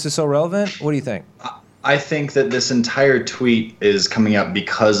think this is so relevant? What do you think? I think that this entire tweet is coming up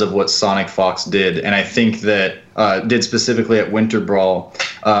because of what Sonic Fox did, and I think that did specifically at Winter Brawl.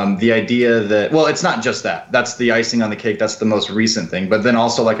 The idea that, well, it's not just that. That's the icing on the cake. That's the most recent thing. But then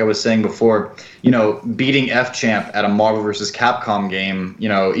also, like I was saying before, beating F-Champ at a Marvel vs. Capcom game,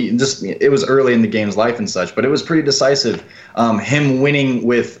 it was early in the game's life and such, but it was pretty decisive. Him winning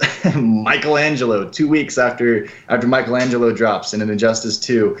with Michelangelo 2 weeks after Michelangelo drops in an Injustice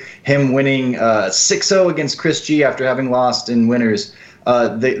 2. Him winning 6-0 against Chris G after having lost in Winners.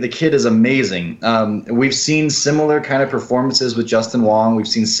 The kid is amazing. We've seen similar kind of performances with Justin Wong. We've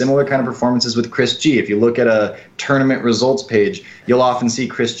seen similar kind of performances with Chris G. If you look at a tournament results page, you'll often see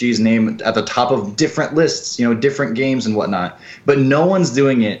Chris G's name at the top of different lists, different games and whatnot. But no one's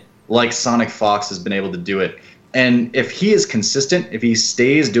doing it like Sonic Fox has been able to do it. And if he is consistent, if he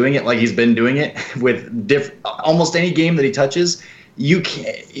stays doing it like he's been doing it with almost any game that he touches,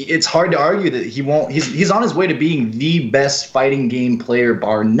 it's hard to argue that he won't. He's on his way to being the best fighting game player,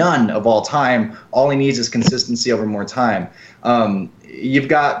 bar none, of all time. All he needs is consistency over more time. You've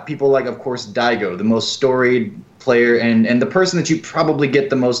got people like, of course, Daigo, the most storied player, and the person that you probably get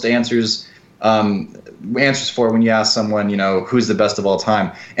the most answers for when you ask someone, who's the best of all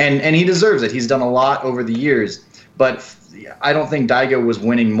time. And he deserves it. He's done a lot over the years, but I don't think Daigo was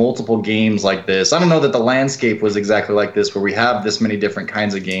winning multiple games like this. I don't know that the landscape was exactly like this, where we have this many different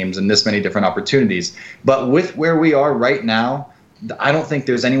kinds of games and this many different opportunities. But with where we are right now, I don't think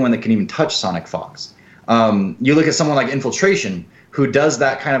there's anyone that can even touch Sonic Fox. You look at someone like Infiltration, who does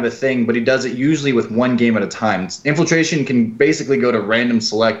that kind of a thing, but he does it usually with one game at a time. Infiltration can basically go to random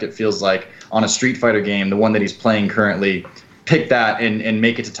select, it feels like, on a Street Fighter game, the one that he's playing currently, pick that and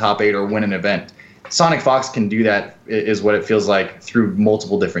make it to top 8 or win an event. Sonic Fox can do that, is what it feels like, through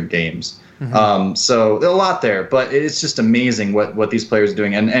multiple different games. Mm-hmm. So a lot there, but it's just amazing what these players are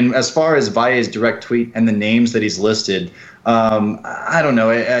doing. And as far as Valle's direct tweet and the names that he's listed, I don't know.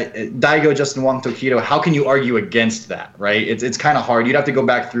 Daigo, Justin Wong, Tokido, how can you argue against that, right? It's kind of hard. You'd have to go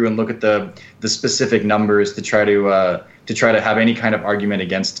back through and look at the specific numbers to try to have any kind of argument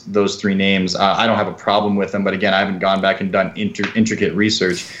against those three names. I don't have a problem with them, but again, I haven't gone back and done intricate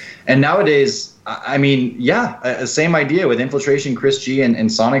research. And nowadays, I mean, same idea with Infiltration, Chris G,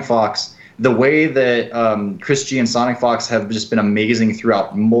 and Sonic Fox. The way that Chris G and Sonic Fox have just been amazing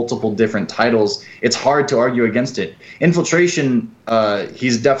throughout multiple different titles, it's hard to argue against it. Infiltration,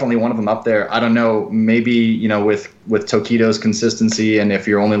 he's definitely one of them up there. I don't know, maybe with Tokido's consistency, and if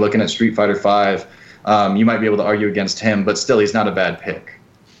you're only looking at Street Fighter V, you might be able to argue against him, but still, he's not a bad pick.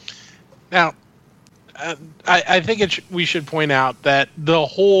 Now, I think we should point out that the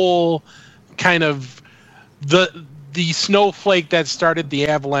whole kind of the snowflake that started the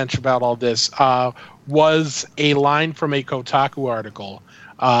avalanche about all this was a line from a Kotaku article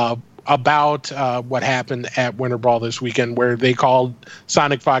about what happened at Winter Brawl this weekend, where they called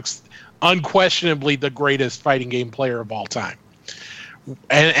Sonic Fox unquestionably the greatest fighting game player of all time.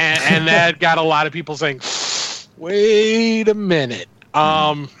 And that got a lot of people saying, wait a minute.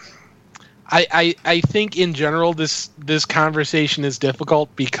 I think in general this conversation is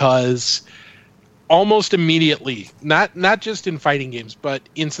difficult because almost immediately, not just in fighting games, but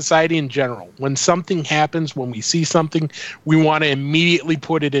in society in general, when something happens, when we see something, we want to immediately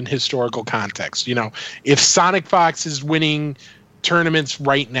put it in historical context. You know, if Sonic Fox is winning tournaments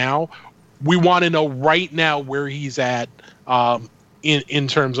right now, we want to know right now where he's at in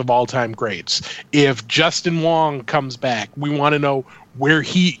terms of all-time greats. If Justin Wong comes back, we want to know where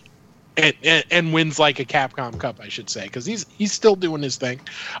he and wins like a Capcom Cup, I should say, because he's still doing his thing.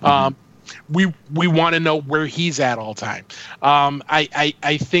 We want to know where he's at all time.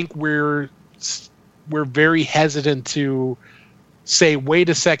 I think we're very hesitant to say, wait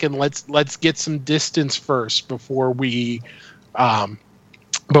a second, let's get some distance first before we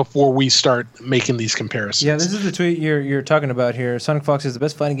start making these comparisons. Yeah, this is the tweet you're talking about here. Sonic Fox is the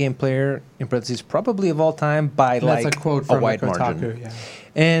best fighting game player, in parentheses, probably of all time by That's a quote from wide Kotaku, margin. yeah.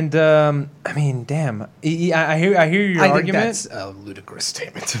 And I mean, damn, I hear your argument. think that's a ludicrous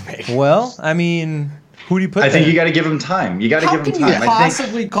statement to make. Well, I mean, who do you put? I think there? you got to give him time. You got to How give him can time. you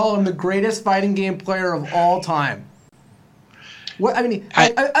possibly call him the greatest fighting game player of all time? What I mean,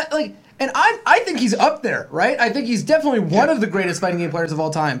 I think he's up there, right? I think he's definitely one of the greatest fighting game players of all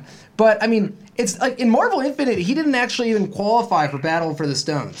time. But I mean, it's like in Marvel Infinite, he didn't actually even qualify for Battle for the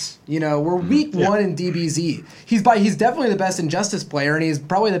Stones. You know, we're week one in DBZ. He's definitely the best Injustice player, and he's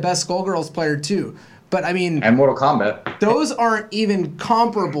probably the best Skullgirls player too. But I mean, and Mortal Kombat. Those aren't even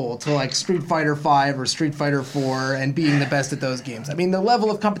comparable to like Street Fighter V or Street Fighter 4 and being the best at those games. I mean, the level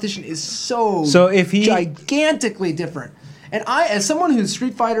of competition is so if he gigantically different. And I, as someone whose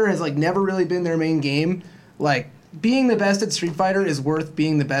Street Fighter has like never really been their main game, like being the best at Street Fighter is worth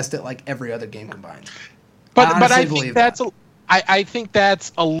being the best at like every other game combined. But I think I think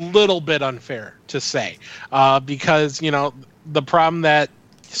that's a little bit unfair to say, because you know the problem that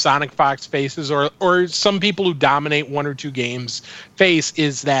Sonic Fox faces, or some people who dominate one or two games face,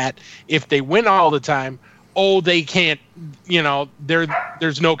 is that if they win all the time, they can't, you know,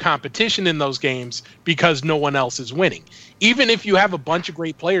 there's no competition in those games because no one else is winning. Even if you have a bunch of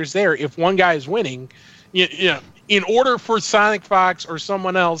great players there, if one guy is winning, you know, in order for Sonic Fox or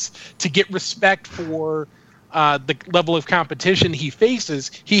someone else to get respect for the level of competition he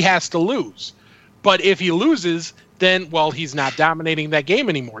faces, he has to lose. But if he loses, then, well, he's not dominating that game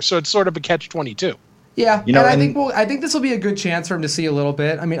anymore. So it's sort of a catch-22. Yeah, you know, and I think this will be a good chance for him to see a little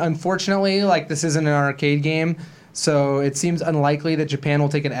bit. I mean, unfortunately, like this isn't an arcade game, so it seems unlikely that Japan will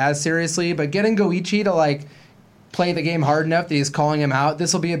take it as seriously. But getting Goichi to like play the game hard enough that he's calling him out,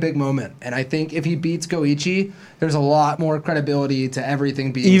 this will be a big moment. And I think if he beats Goichi, there's a lot more credibility to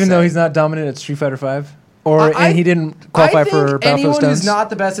everything being even said. though he's not dominant at Street Fighter V, and he didn't qualify for Battle for the anyone Stones. Who's not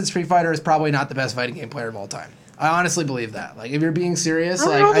the best at Street Fighter is probably not the best fighting game player of all time. I honestly believe that. Like, if you're being serious,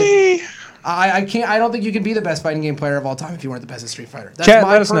 really? like I can't. I don't think you can be the best fighting game player of all time if you weren't the best at Street Fighter. That's Chat,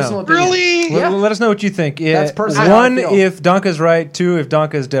 my let us personal know. opinion. Really? Yeah. Let us know what you think. That's personally One, how I feel. if Donka's right. Two, if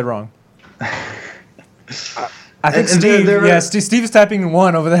Donka's dead wrong. I think Steve is typing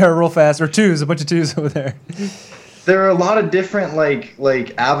one over there real fast, or twos, a bunch of twos over there. There are a lot of different like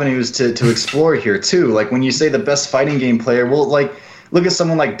avenues to explore here too. Like when you say the best fighting game player, well, like look at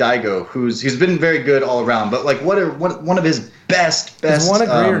someone like Daigo, who's been very good all around. But like one of his best one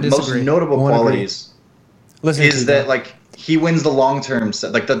agree or most disagree? notable One qualities is that like he wins the long-term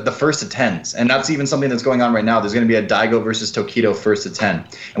set, like the first to 10s. And that's even something that's going on right now. There's going to be a Daigo versus Tokido first to 10.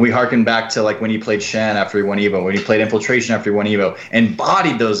 And we harken back to like when he played Shan after he won Evo, when he played Infiltration after he won Evo, and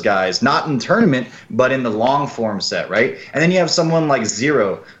bodied those guys, not in tournament, but in the long form set, right? And then you have someone like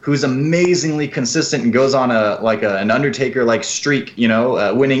Zero, who's amazingly consistent and goes on an Undertaker-like streak, you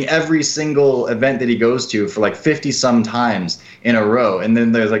know, winning every single event that he goes to for like 50-some times in a row. And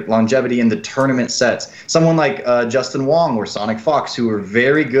then there's like longevity in the tournament sets. Someone like Justin Wong or Sonic Fox, who are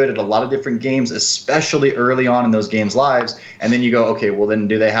very good at a lot of different games, especially early on in those games' lives. And then you go, okay, well then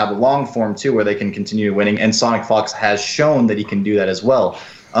do they have a long form too where they can continue winning? And Sonic Fox has shown that he can do that as well.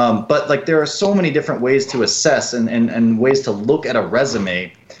 But like there are so many different ways to assess and ways to look at a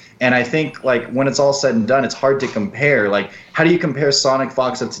resume. And I think like when it's all said and done, it's hard to compare. Like how do you compare Sonic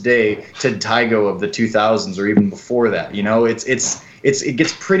Fox of today to Daigo of the 2000s or even before that? You know, it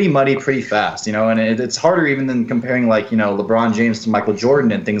gets pretty muddy pretty fast, you know, and it's harder even than comparing like, you know, LeBron James to Michael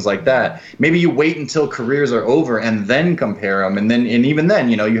Jordan and things like that. Maybe you wait until careers are over and then compare them. And even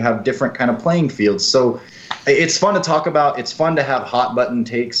then, you know, you have different kind of playing fields. So it's fun to talk about. It's fun to have hot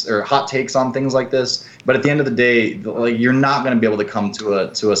takes on things like this. But at the end of the day, like you're not going to be able to come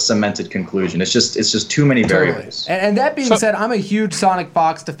to a cemented conclusion. It's just too many variables. And that being said, I'm a huge Sonic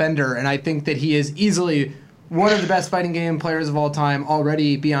Fox defender, and I think that he is easily one of the best fighting game players of all time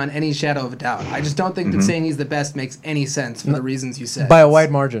already, beyond any shadow of a doubt. I just don't think that saying he's the best makes any sense for the reasons you said. By a wide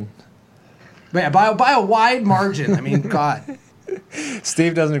margin. Man, by a wide margin. I mean, God.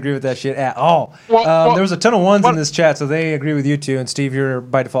 Steve doesn't agree with that shit at all. Well, there was a ton of ones in this chat, so they agree with you two. And Steve, you're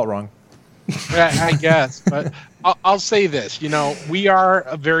by default wrong. I guess, but I'll say this. We are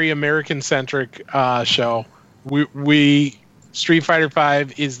a very American-centric show. We Street Fighter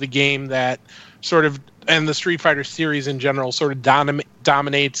V is the game that sort of, and the Street Fighter series in general, sort of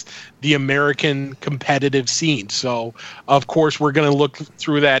dominates the American competitive scene. So, of course, we're going to look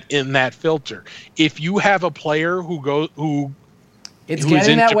through that in that filter. If you have a player it's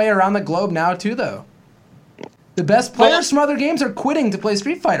getting that way around the globe now too, though. The best players from other games are quitting to play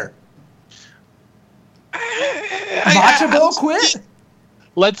Street Fighter. Bocce quit.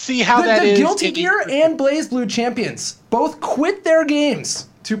 Let's see how that is. The Guilty Gear and BlazBlue champions both quit their games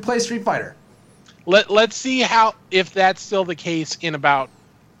to play Street Fighter. Let's see if that's still the case in about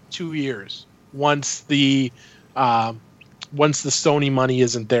 2 years, once the Sony money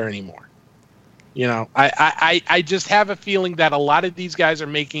isn't there anymore. I just have a feeling that a lot of these guys are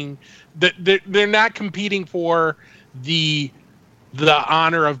making they're not competing for the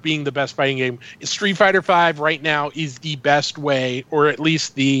honor of being the best fighting game. Street Fighter V right now is the best way, or at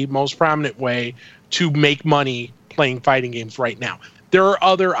least the most prominent way, to make money playing fighting games right now. There are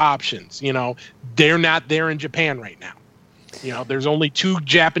other options. They're not there in Japan right now. There's only 2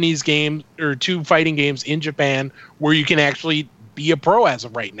 Japanese games or 2 fighting games in Japan where you can actually be a pro as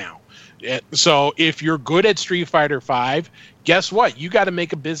of right now. So if you're good at Street Fighter V, guess what? You got to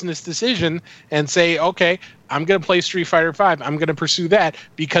make a business decision and say, okay, I'm going to play Street Fighter V. I'm going to pursue that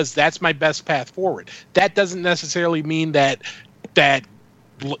because that's my best path forward. That doesn't necessarily mean that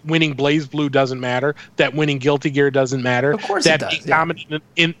winning BlazBlue doesn't matter, that winning Guilty Gear doesn't matter, of course that it does, being dominant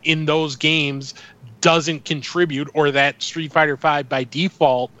in those games doesn't contribute, or that Street Fighter V by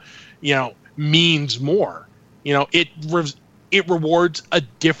default, means more. It rewards a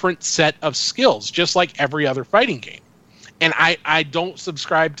different set of skills, just like every other fighting game. And I don't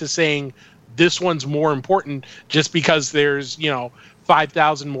subscribe to saying this one's more important just because there's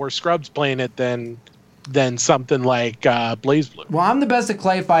 5,000 more scrubs playing it than something like BlazBlue. Well, I'm the best at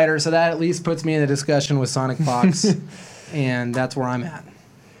Clay Fighter, so that at least puts me in a discussion with Sonic Fox, and that's where I'm at.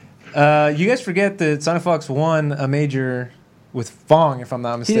 You guys forget that Sonic Fox won a major with Fong, if I'm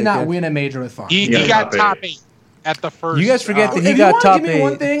not mistaken. He did not win a major with Fong. He got top 8 at the first. You guys forget that he if got top 8. If you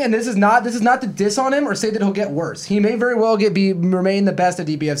want to give me one thing, and this is not to diss on him or say that he'll get worse. He may very well remain the best at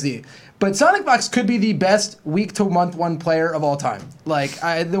DBFZ. But Sonic Fox could be the best week to month 1 player of all time.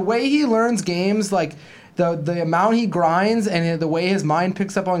 The way he learns games, the amount he grinds and the way his mind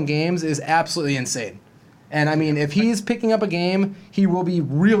picks up on games is absolutely insane. And I mean, if he's picking up a game, he will be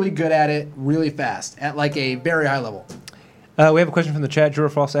really good at it really fast at a very high level. We have a question from the chat. Jura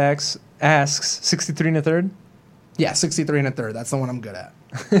False asks 63 1/3? Yeah, 63 1/3. That's the one I'm good at.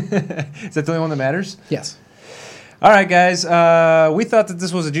 Is that the only one that matters? Yes. All right, guys. We thought that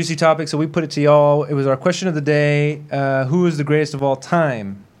this was a juicy topic, so we put it to y'all. It was our question of the day. Who is the greatest of all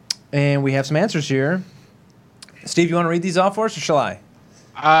time? And we have some answers here. Steve, you want to read these off for us, or shall I?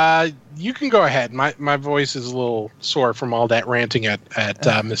 You can go ahead. My voice is a little sore from all that ranting at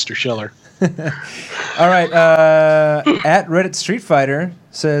Mr. Schiller. All right. At Reddit Street Fighter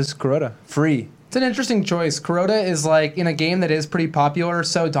says Kuroda. Free. It's an interesting choice. Kuroda is in a game that is pretty popular,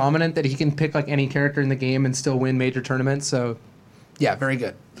 so dominant that he can pick any character in the game and still win major tournaments. So, yeah, very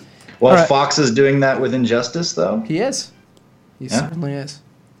good. Well, right. Fox is doing that with Injustice, though. He is. He certainly is.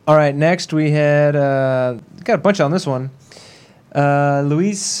 All right. Next, we had got a bunch on this one.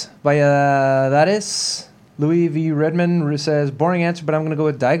 Luis Valladares. Louis V. Redman says, boring answer, but I'm going to go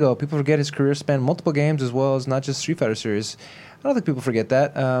with Daigo. People forget his career spanned multiple games as well as not just Street Fighter series. I don't think people forget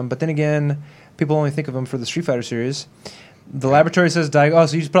that. But then again, people only think of him for the Street Fighter series. The laboratory says Daigo. Oh,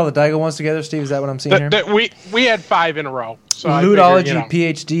 so you just put all the Daigo ones together, Steve? Is that what I'm seeing here? We had 5 in a row. So Ludology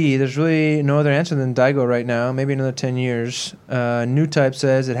PhD. There's really no other answer than Daigo right now. Maybe another 10 years. New Type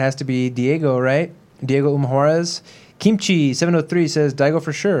says it has to be Diego, right? Diego Juarez. Kimchi 703 says Daigo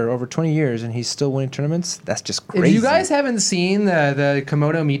for sure. Over 20 years, and he's still winning tournaments. That's just crazy. If you guys haven't seen the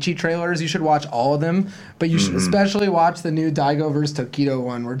Komodo Michi trailers, you should watch all of them. But you should especially watch the new Daigo vs. Tokido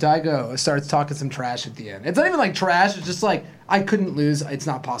one, where Daigo starts talking some trash at the end. It's not even trash. It's just I couldn't lose. It's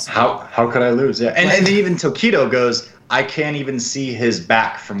not possible. How could I lose? Yeah, and even Tokido goes, I can't even see his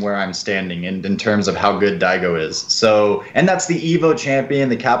back from where I'm standing in terms of how good Daigo is. So, and that's the Evo champion,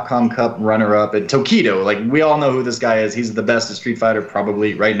 the Capcom Cup runner-up, and Tokido. We all know who this guy is. He's the best at Street Fighter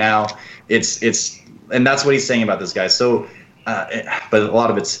probably right now. And that's what he's saying about this guy. So, but a lot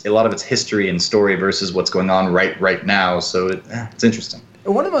of it's history and story versus what's going on right now. So it's interesting.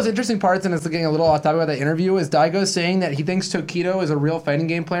 One of the most interesting parts, and it's getting a little off topic about that interview, is Daigo saying that he thinks Tokido is a real fighting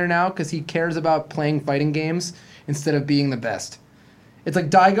game player now because he cares about playing fighting games instead of being the best. It's like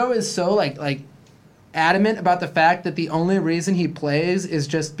Daigo is so like adamant about the fact that the only reason he plays is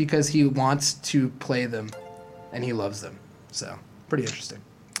just because he wants to play them, and he loves them. So pretty interesting.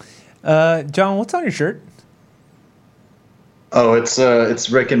 John, what's on your shirt? Oh, it's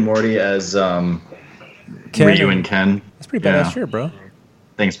Rick and Morty as Ryu and Ken. That's a pretty badass shirt, bro.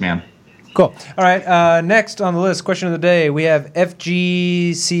 Thanks, man. Cool. All right. Next on the list, question of the day, we have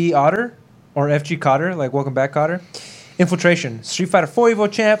FGC Otter or FG Cotter, like welcome back, Cotter. Infiltration. Street Fighter 4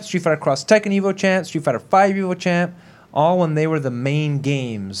 Evo champ, Street Fighter Cross Tekken Evo champ, Street Fighter 5 Evo champ, all when they were the main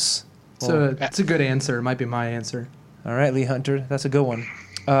games. So it's a good answer. It might be my answer. All right, Lee Hunter. That's a good one.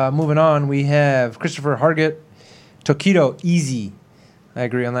 Moving on, we have Christopher Hargett, Tokido, easy. I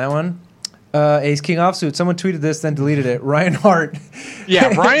agree on that one. Ace King Offsuit. Someone tweeted this, then deleted it. Ryan Hart. Yeah,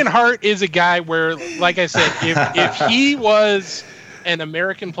 Ryan Hart is a guy where, like I said, if he was an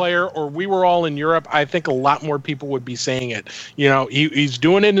American player or we were all in Europe, I think a lot more people would be saying it. You know, he's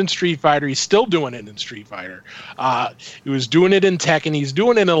doing it in Street Fighter. He's still doing it in Street Fighter. He was doing it in Tekken. He's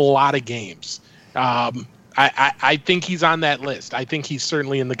doing it in a lot of games. I think he's on that list. I think he's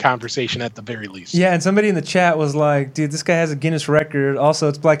certainly in the conversation at the very least. Yeah, and somebody in the chat was like, dude, this guy has a Guinness record. Also,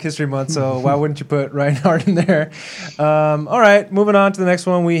 it's Black History Month, so why wouldn't you put Ryan Hart in there? All right, moving on to the next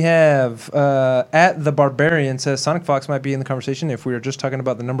one. We have at the Barbarian says Sonic Fox might be in the conversation if we were just talking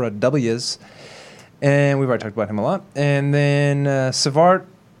about the number of W's. And we've already talked about him a lot. And then Savart.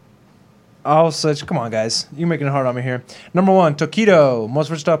 Oh, such. Come on, guys. You're making it hard on me here. Number 1, Tokido, most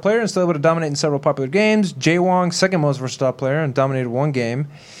versatile player and still able to dominate in several popular games. Jay Wong, second most versatile player and dominated one game.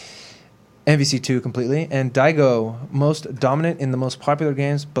 MVC2 completely. And Daigo, most dominant in the most popular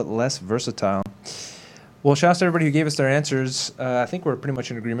games, but less versatile. Well, shout out to everybody who gave us their answers. I think we're pretty much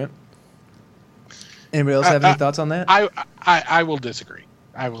in agreement. Anybody else have any thoughts on that? I will disagree.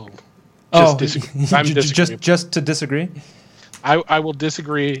 I will just disagree. I'm disagreeing. Just to disagree? I will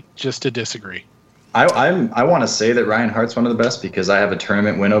disagree just to disagree. I want to say that Ryan Hart's one of the best because I have a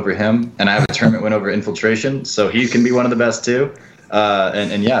tournament win over him and I have a tournament win over Infiltration, so he can be one of the best too.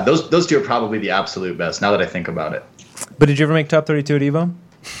 And yeah, those two are probably the absolute best now that I think about it. But did you ever make top 32 at Evo?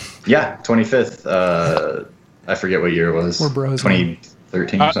 Yeah, 25th. I forget what year it was. We're bros.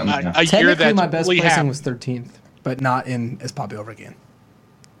 2013 or something. A year Technically, that my best totally placing happened. was 13th, but not in as popular again.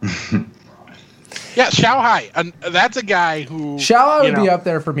 Yeah, Xiao Hai. That's a guy who Xiao would be up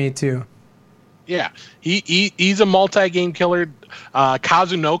there for me too. Yeah, he's a multi-game killer.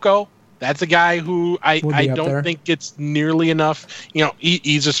 Kazunoko, that's a guy who I don't think gets nearly enough. You know,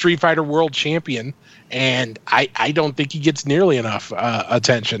 he's a Street Fighter World Champion, and I don't think he gets nearly enough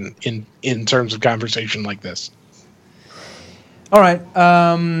attention in terms of conversation like this. All right,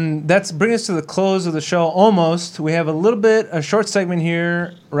 that's bring us to the close of the show almost. We have a short segment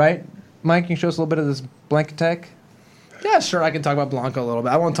here, right? Mike, can you show us a little bit of this blank attack? Yeah, sure. I can talk about Blanco a little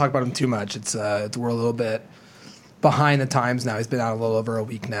bit. I won't talk about him too much. We're a little bit behind the times now. He's been out a little over a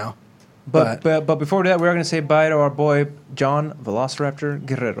week now. But before that, we're going to say bye to our boy John Velociraptor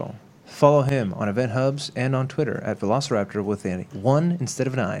Guerrero. Follow him on Event Hubs and on Twitter at Velociraptor with a 1 instead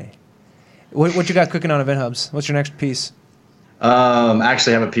of an I. What you got cooking on Event Hubs? What's your next piece?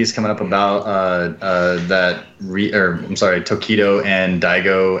 Actually, I have a piece coming up about Tokido and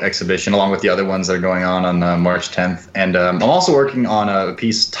Daigo exhibition, along with the other ones that are going on March 10th. And I'm also working on a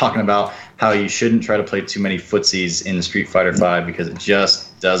piece talking about how you shouldn't try to play too many footsies in Street Fighter V because it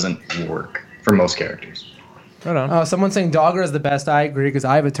just doesn't work for most characters. Right on. Someone's saying Dogger is the best. I agree because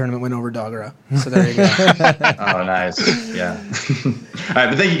I have a tournament win over Dogger. So there you go. Oh, nice. Yeah. All right,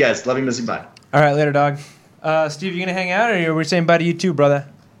 but thank you guys. Love you, miss you. Bye. All right, later, dog. Steve, you gonna hang out, or are we saying bye to you too, brother?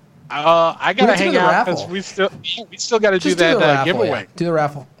 I gotta hang out because we still got to do that giveaway. Do the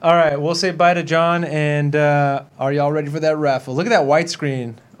raffle. All right, we'll say bye to John, and are y'all ready for that raffle? Look at that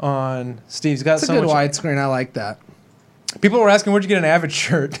widescreen on Steve's got It's so a good much. widescreen. I like that. People were asking, where'd you get an Avid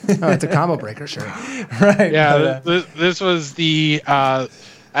shirt? Oh, it's a combo breaker shirt. Right. Yeah, this was the.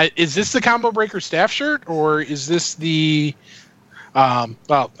 Is this the Combo Breaker staff shirt, or is this the?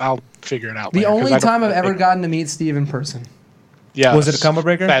 Well, I'll figure it out. The later, 'cause only I don't time I've ever think- gotten to meet Steve in person. Yeah. Was it a Combo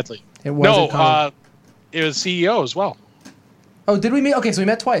Breaker? Sadly, It was a combo. no. It was CEO as well. Oh, did we meet? Okay, so we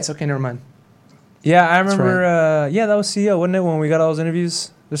met twice. Okay, never mind. Yeah, I remember. Yeah, that was CEO, wasn't it? When we got all those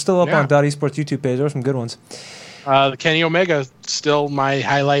interviews, they're still up on Dot Esports YouTube page. There were some good ones. The Kenny Omega still my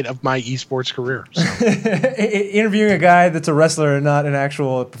highlight of my esports career. So. Interviewing a guy that's a wrestler and not an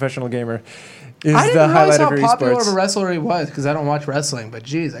actual professional gamer is I the didn't realize highlight how of your popular of a esports. wrestler he was because I don't watch wrestling. But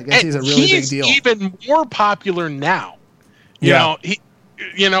geez, I guess he's a really big deal. He's even more popular now. You Yeah. know,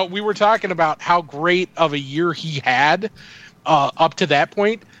 we were talking about how great of a year he had up to that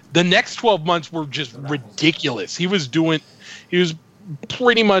point. The next 12 months were just ridiculous. He was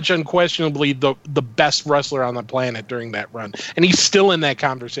pretty much unquestionably the best wrestler on the planet during that run, and he's still in that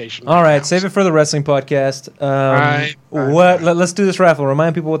conversation. All right, now. save it for the wrestling podcast. Right. Let's do this raffle.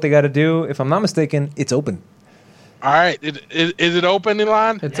 Remind people what they got to do. If I'm not mistaken, it's open. All right, is it open,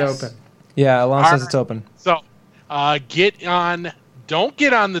 Elon? It's open. Yeah, Elon says right. it's open. So, don't get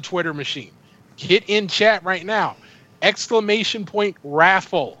on the Twitter machine. Get in chat right now. !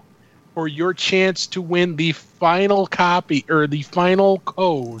 Raffle for your chance to win the final copy or the final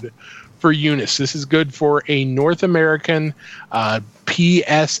code for Eunice. This is good for a North American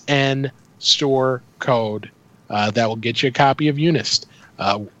PSN store code that will get you a copy of Eunice.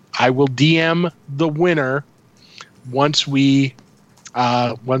 I will DM the winner once we're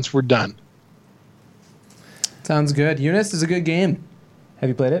done. Sounds good. Eunice is a good game. Have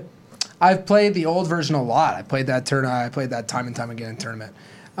you played it? I've played the old version a lot. I played that time and time again in tournament.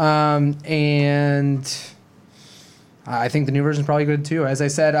 And I think the new version is probably good too. As I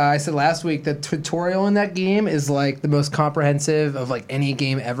said last week, the tutorial in that game is like the most comprehensive of like any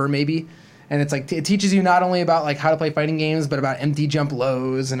game ever, maybe. And it's like it teaches you not only about like how to play fighting games, but about empty jump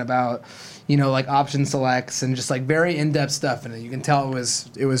lows and about like option selects and just like very in-depth stuff. And you can tell it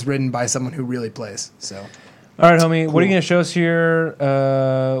was written by someone who really plays. So. All right, homie. Cool. What are you going to show us here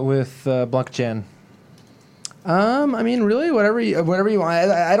with Blanca Chen? I mean, really, whatever you want.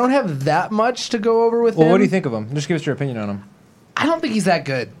 I don't have that much to go over with him. Well, what do you think of him? Just give us your opinion on him. I don't think he's that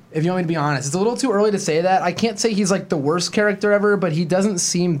good, if you want me to be honest. It's a little too early to say that. I can't say he's like the worst character ever, but he doesn't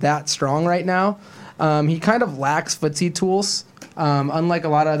seem that strong right now. He kind of lacks footsie tools, unlike a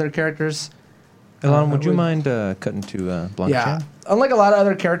lot of other characters. Elon, would you mind cutting to Blanca Chen? Unlike a lot of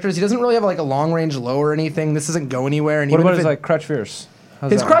other characters, he doesn't really have like a long range low or anything. This doesn't go anywhere. And what about his like Crutch Fierce?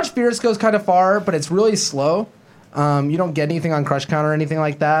 His Crutch Fierce goes kind of far, but it's really slow. You don't get anything on Crush Counter or anything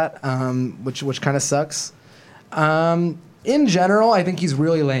like that, which kind of sucks. In general, I think he's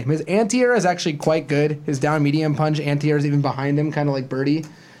really lame. His anti-air is actually quite good. His down medium punch anti-air is even behind him, kind of like Birdie.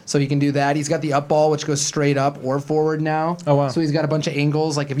 So he can do that. He's got the up ball, which goes straight up or forward now. Oh, wow. So he's got a bunch of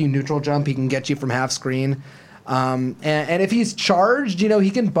angles. Like if you neutral jump, he can get you from half screen. And if he's charged,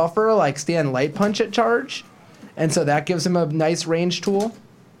 he can buffer like stand light punch at charge. And so that gives him a nice range tool.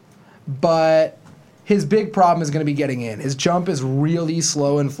 But his big problem is going to be getting in. His jump is really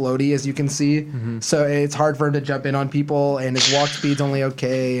slow and floaty, as you can see. Mm-hmm. So it's hard for him to jump in on people, and his walk speed's only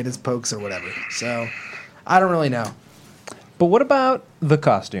okay, and his pokes or whatever. So I don't really know. But what about the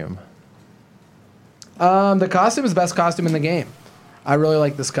costume? The costume is the best costume in the game. I really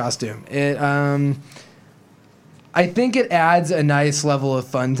like this costume. I think it adds a nice level of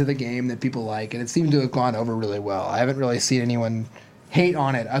fun to the game that people like, and it seemed to have gone over really well. I haven't really seen anyone hate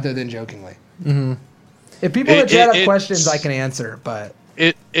on it other than jokingly. Mm-hmm. If people in the chat have questions, I can answer, but...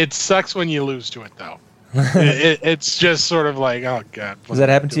 It sucks when you lose to it, though. It's just sort of like, oh, God. Has that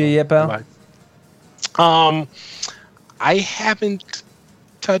happened to you yet, pal? I haven't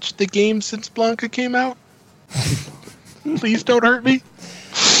touched the game since Blanca came out. Please don't hurt me.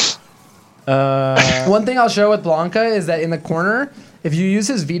 One thing I'll show with Blanca is that in the corner, if you use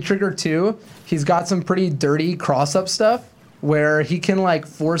his V-Trigger 2, he's got some pretty dirty cross-up stuff where he can like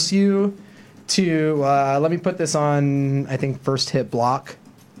force you to, let me put this on, I think, first hit block.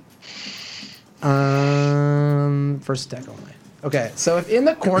 First attack only. Okay, so if in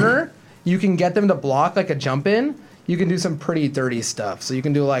the corner you can get them to block like a jump in, you can do some pretty dirty stuff. So you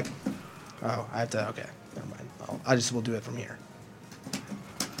can do like, okay, never mind. We'll do it from here.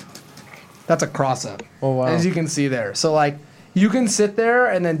 That's a cross-up. Oh, wow. As you can see there. So, like, you can sit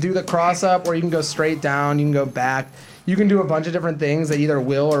there and then do the cross-up, or you can go straight down, you can go back. You can do a bunch of different things that either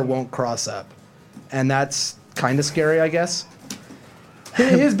will or won't cross up. And that's kind of scary, I guess.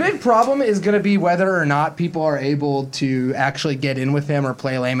 His big problem is going to be whether or not people are able to actually get in with him or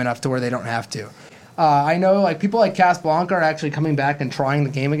play lame enough to where they don't have to. I know like people like Cas Blanca are actually coming back and trying the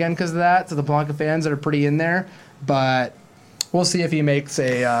game again because of that. So the Blanca fans that are pretty in there. But we'll see if he makes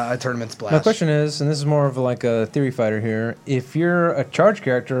a tournament splash. My question is, and this is more of like a theory fighter here, if you're a charge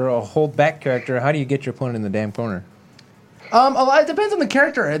character or a hold back character, how do you get your opponent in the damn corner? It depends on the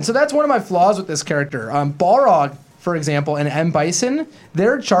character. And so that's one of my flaws with this character. Balrog, for example, and M. Bison,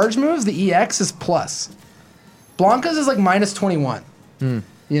 their charge moves, the EX is plus. Blanca's is like minus 21. You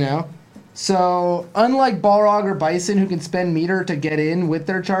know? So, unlike Balrog or Bison, who can spend meter to get in with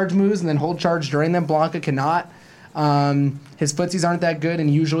their charge moves and then hold charge during them, Blanca cannot. His footsies aren't that good, and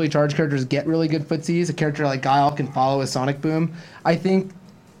usually charge characters get really good footsies. A character like Guile can follow his Sonic Boom. I think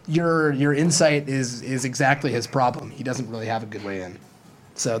your insight is exactly his problem. He doesn't really have a good way in.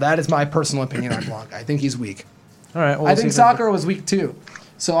 So that is my personal opinion on Blanca. I think he's weak. All right. Well, I think Sakura was weak too.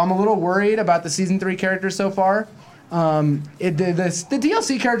 So I'm a little worried about the season 3 characters so far. The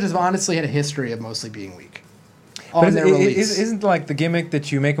DLC characters have honestly had a history of mostly being weak. But isn't like the gimmick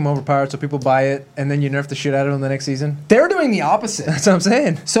that you make them overpowered so people buy it and then you nerf the shit out of them the next season? They're doing the opposite. That's what I'm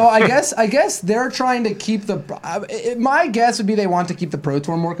saying. So I guess they're trying to keep my guess would be they want to keep the Pro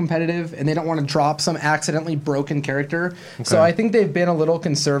Tour more competitive and they don't want to drop some accidentally broken character. Okay. So I think they've been a little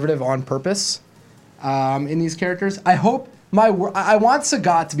conservative on purpose in these characters. I hope I want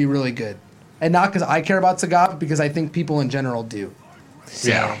Sagat to be really good. And not because I care about Sagat, but because I think people in general do. So.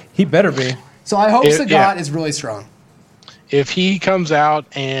 Yeah. He better be. So I hope Sagat is really strong. If he comes out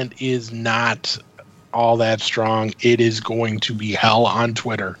and is not all that strong, it is going to be hell on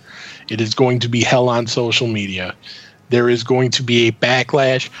Twitter. It is going to be hell on social media. There is going to be a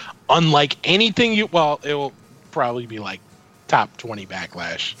backlash unlike anything it will probably be like top 20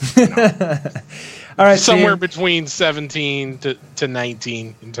 backlash. All right, somewhere between 17 to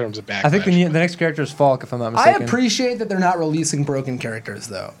 19 in terms of backlash. I think the next character is Falk, if I'm not mistaken. I appreciate that they're not releasing broken characters,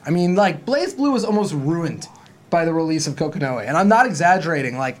 though. I mean, like, Blaze Blue was almost ruined by the release of Kokonoe, and I'm not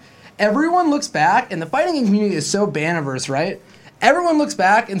exaggerating. Like, everyone looks back, and the fighting game community is so ban-averse, right? Everyone looks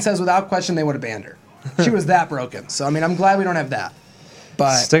back and says without question they would have banned her. She was that broken. So, I mean, I'm glad we don't have that.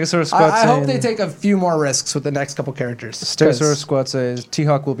 But Stegosaurus I hope they take a few more risks with the next couple characters. Stegosaurus Squad says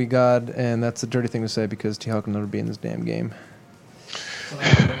T-Hawk will be God, and that's a dirty thing to say because T-Hawk will never be in this damn game.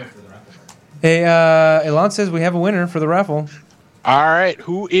 Hey, Elon says we have a winner for the raffle. All right,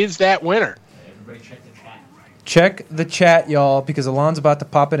 who is that winner? Everybody check the chat. Check the chat, y'all, because Elon's about to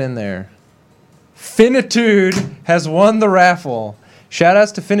pop it in there. Finitude has won the raffle. Shout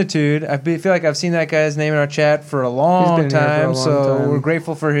outs to Finitude. I feel like I've seen that guy's name in our chat for a long time, so we're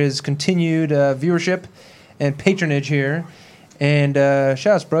grateful for his continued viewership and patronage here. And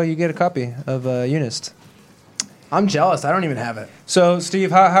shout outs, bro. You get a copy of Unist. I'm jealous. I don't even have it. So, Steve,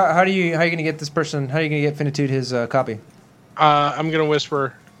 how are you gonna get this person? How are you gonna get Finitude his copy? I'm gonna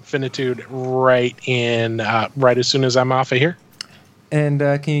whisper Finitude right as soon as I'm off of here. And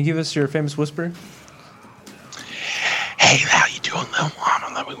can you give us your famous whisper? Hey, how you doing, little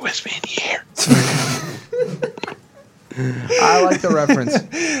mama? Let me whisper in your ear. I like the reference.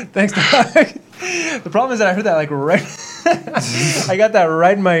 Thanks, Doc. The problem is that I heard that like right. I got that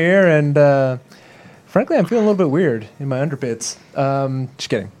right in my ear, and frankly, I'm feeling a little bit weird in my underpits. Just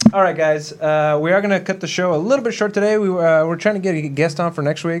kidding. All right, guys, we are going to cut the show a little bit short today. We're trying to get a guest on for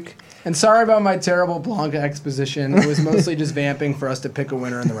next week. And sorry about my terrible Blanca exposition. It was mostly just vamping for us to pick a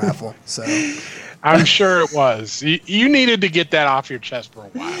winner in the raffle. So. I'm sure it was. You needed to get that off your chest for a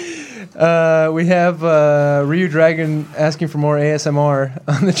while. We have Ryu Dragon asking for more ASMR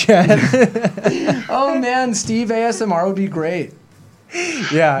on the chat. Oh, man, Steve ASMR would be great.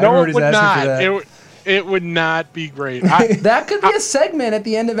 Yeah, no, it would asking not. for that. It would not be great. That could be a segment at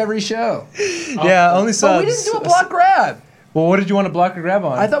the end of every show. Yeah, only subs. But we didn't do a block grab. Well, what did you want to block or grab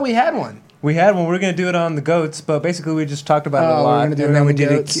on? I thought we had one. We had one. We were going to do it on the goats, but basically we just talked about it a lot, and then we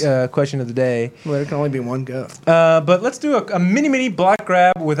did a question of the day. Well, there can only be one goat. But let's do a mini block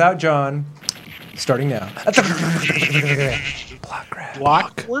grab without John, starting now.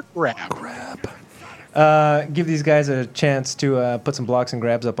 Block or grab. Give these guys a chance to put some blocks and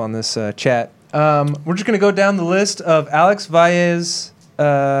grabs up on this chat. We're just going to go down the list of Alex Valles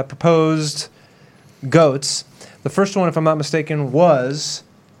proposed goats. The first one, if I'm not mistaken, was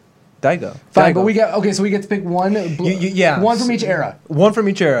Daigo. Fine, but we get so we get to pick one. One from each era. One from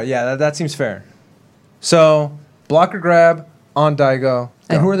each era. Yeah, that seems fair. So block or grab on Daigo.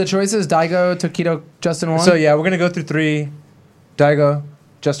 And who are the choices? Daigo, Tokido, Justin Wong. So yeah, we're gonna go through 3. Daigo,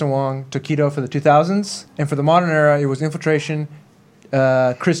 Justin Wong, Tokido for the 2000s, and for the modern era, it was Infiltration,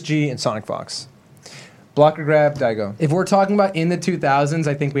 Chris G, and Sonic Fox. Block or grab, Daigo. If we're talking about in the 2000s,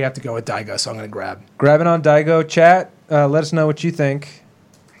 I think we have to go with Daigo, so I'm going to grab. Grabbing on Daigo. Chat, let us know what you think.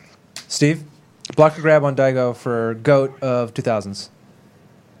 Steve, block or grab on Daigo for GOAT of 2000s.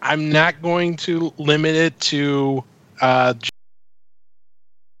 I'm not going to limit it to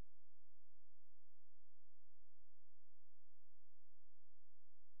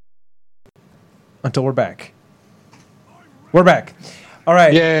until we're back. We're back. All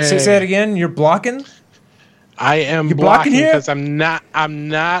right. Yay. Say it again. You're blocking? I am You're blocking here? because I'm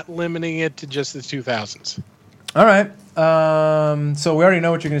not limiting it to just the 2000s. All right. So we already know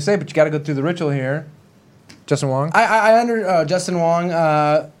what you're going to say, but you got to go through the ritual here. Justin Wong? Justin Wong,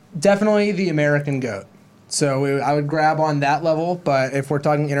 definitely the American GOAT. So I would grab on that level, but if we're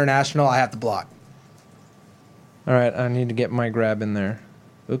talking international, I have to block. All right. I need to get my grab in there.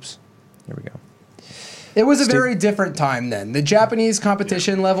 Oops. Here we go. It was a very different time then. The Japanese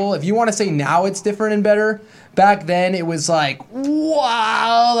competition level, if you want to say now it's different and better, back then it was like,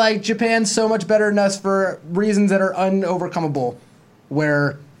 wow, like Japan's so much better than us for reasons that are unovercomable,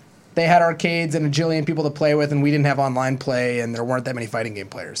 where they had arcades and a jillion people to play with and we didn't have online play and there weren't that many fighting game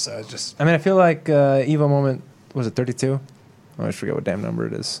players. So it's just... I mean, I feel like Evo Moment, was it 32? I always forget what damn number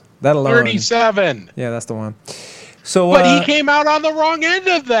it is. That alone. 37. Yeah, that's the one. So, but he came out on the wrong end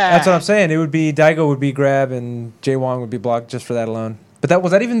of that. That's what I'm saying. It would be Daigo would be grab and Jay Wong would be blocked just for that alone. But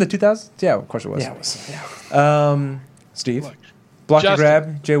was that even the 2000s? Yeah, of course it was. Yeah, it was. Yeah. Steve, block or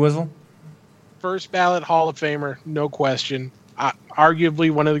grab, Jay Wizzle? First ballot Hall of Famer, no question. Arguably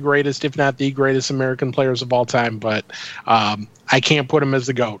one of the greatest, if not the greatest American players of all time. But I can't put him as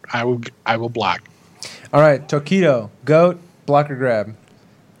the GOAT. I will block. All right, Tokido, GOAT, block or grab?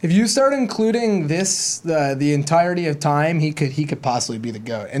 If you start including this, the entirety of time, he could possibly be the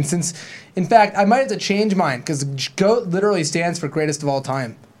GOAT. And since, in fact, I might have to change mine because GOAT literally stands for greatest of all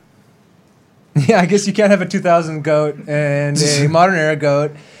time. Yeah, I guess you can't have a 2000 GOAT and a modern era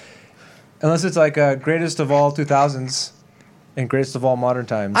GOAT unless it's like greatest of all 2000s and greatest of all modern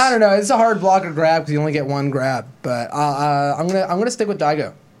times. I don't know. It's a hard block or grab because you only get one grab. But I'm gonna stick with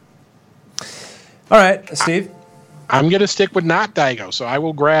Daigo. All right, Steve. I'm going to stick with not Daigo, so I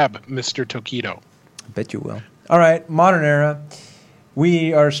will grab Mr. Tokido. I bet you will. All right, modern era.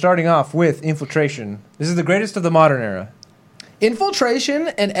 We are starting off with Infiltration. This is the greatest of the modern era. Infiltration,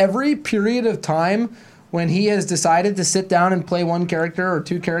 and every period of time when he has decided to sit down and play one character or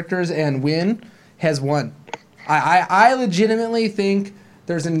two characters and win, has won. I legitimately think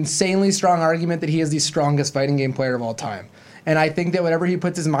there's an insanely strong argument that he is the strongest fighting game player of all time. And I think that whatever he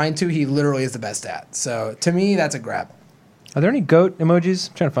puts his mind to, he literally is the best at. So, to me, that's a grab. Are there any GOAT emojis?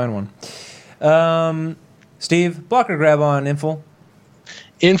 I'm trying to find one. Steve, block or grab on Infil?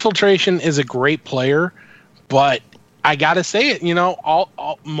 Infiltration is a great player, but I got to say it,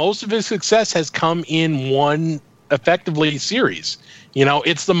 most of his success has come in one, effectively, series.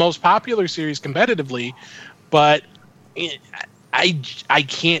 It's the most popular series competitively, but I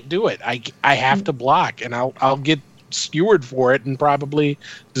can't do it. I have to block, and I'll get skewered for it, and probably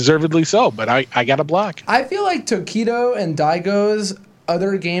deservedly so, but I got to block. I feel like Tokido and Daigo's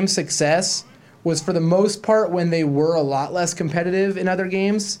other game success was for the most part when they were a lot less competitive in other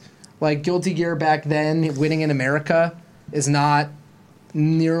games. Like Guilty Gear back then, winning in America is not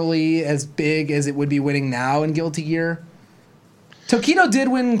nearly as big as it would be winning now in Guilty Gear. Tokido did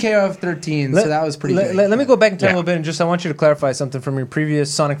win KOF 13, so that was pretty big. Let me go back in time a little bit, and I want you to clarify something from your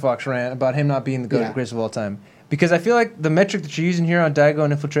previous Sonic Fox rant about him not being the greatest of all time. Because I feel like the metric that you're using here on Daigo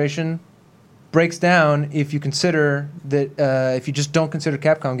and Infiltration breaks down if you consider that if you just don't consider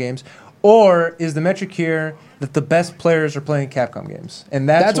Capcom games, or is the metric here that the best players are playing Capcom games, and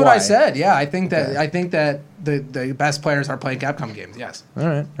that's what I said. Yeah, I think that the best players are playing Capcom games. Yes.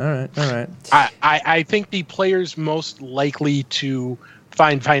 All right. I think the players most likely to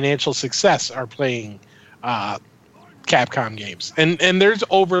find financial success are playing Capcom games, and there's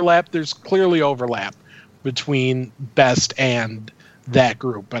overlap. There's clearly overlap between best and that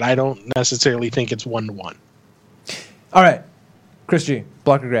group, but I don't necessarily think it's 1-to-1. All right, Chris G,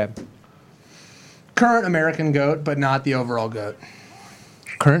 block or grab? Current American GOAT, but not the overall GOAT.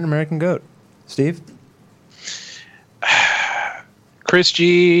 Current American GOAT. Steve? Chris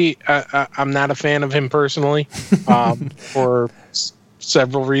G, I'm not a fan of him personally for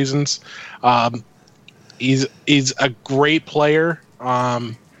several reasons. He's a great player.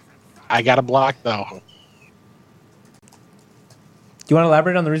 I got to block, though. Do you want to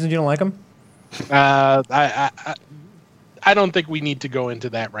elaborate on the reasons you don't like him? I don't think we need to go into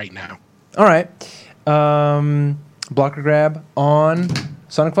that right now. All right. Block or grab on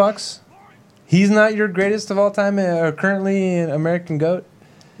Sonic Fox? He's not your greatest of all time or currently an American GOAT?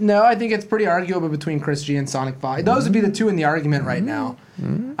 No, I think it's pretty arguable between Chris G and Sonic Fox. Those would be the two in the argument right now.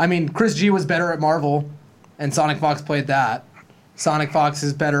 Mm-hmm. I mean, Chris G was better at Marvel, and Sonic Fox played that. Sonic Fox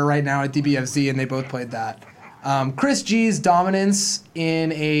is better right now at DBFZ, and they both played that. Chris G's dominance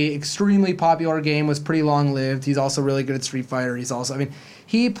in a extremely popular game was pretty long-lived. He's also really good at Street Fighter.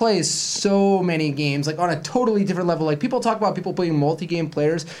 He plays so many games, like on a totally different level. Like people talk about people playing multi-game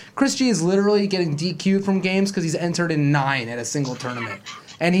players. Chris G is literally getting DQ'd from games because he's entered in 9 at a single tournament,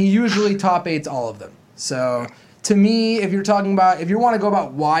 and he usually top 8s all of them. So to me, if you want to go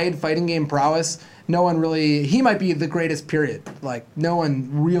about wide fighting game prowess, he might be the greatest, period. Like no one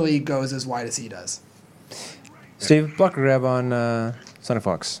really goes as wide as he does. Steve, block or grab on Sonic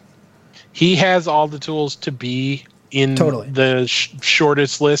Fox? He has all the tools to be in the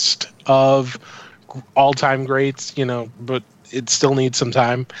shortest list of all-time greats, but it still needs some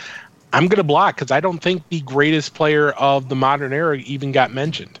time. I'm going to block because I don't think the greatest player of the modern era even got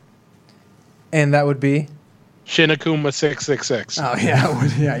mentioned. And that would be? Shinakuma 666. Oh, yeah.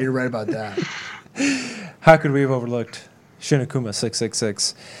 Yeah, you're right about that. How could we have overlooked Shinakuma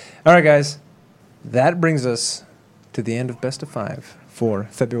 666? All right, guys. That brings us to the end of Best of 5 for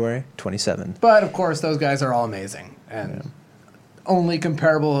February 27th. But, of course, those guys are all amazing. And only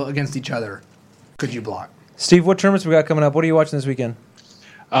comparable against each other could you block. Steve, what tournaments we got coming up? What are you watching this weekend?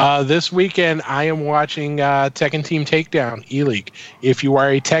 This weekend, I am watching Tekken Team Takedown, E-League. If you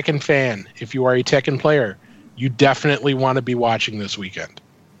are a Tekken fan, if you are a Tekken player, you definitely want to be watching this weekend.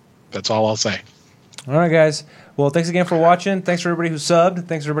 That's all I'll say. All right, guys. Well, thanks again for watching. Thanks for everybody who subbed.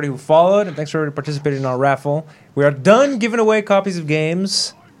 Thanks for everybody who followed. And thanks for everybody who participated in our raffle. We are done giving away copies of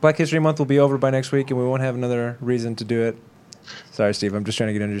games. Black History Month will be over by next week, and we won't have another reason to do it. Sorry, Steve. I'm just trying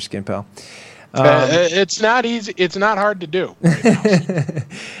to get under your skin, pal. It's not easy. It's not hard to do. Right now.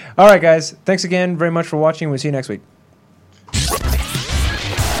 All right, guys. Thanks again very much for watching. We'll see you next week.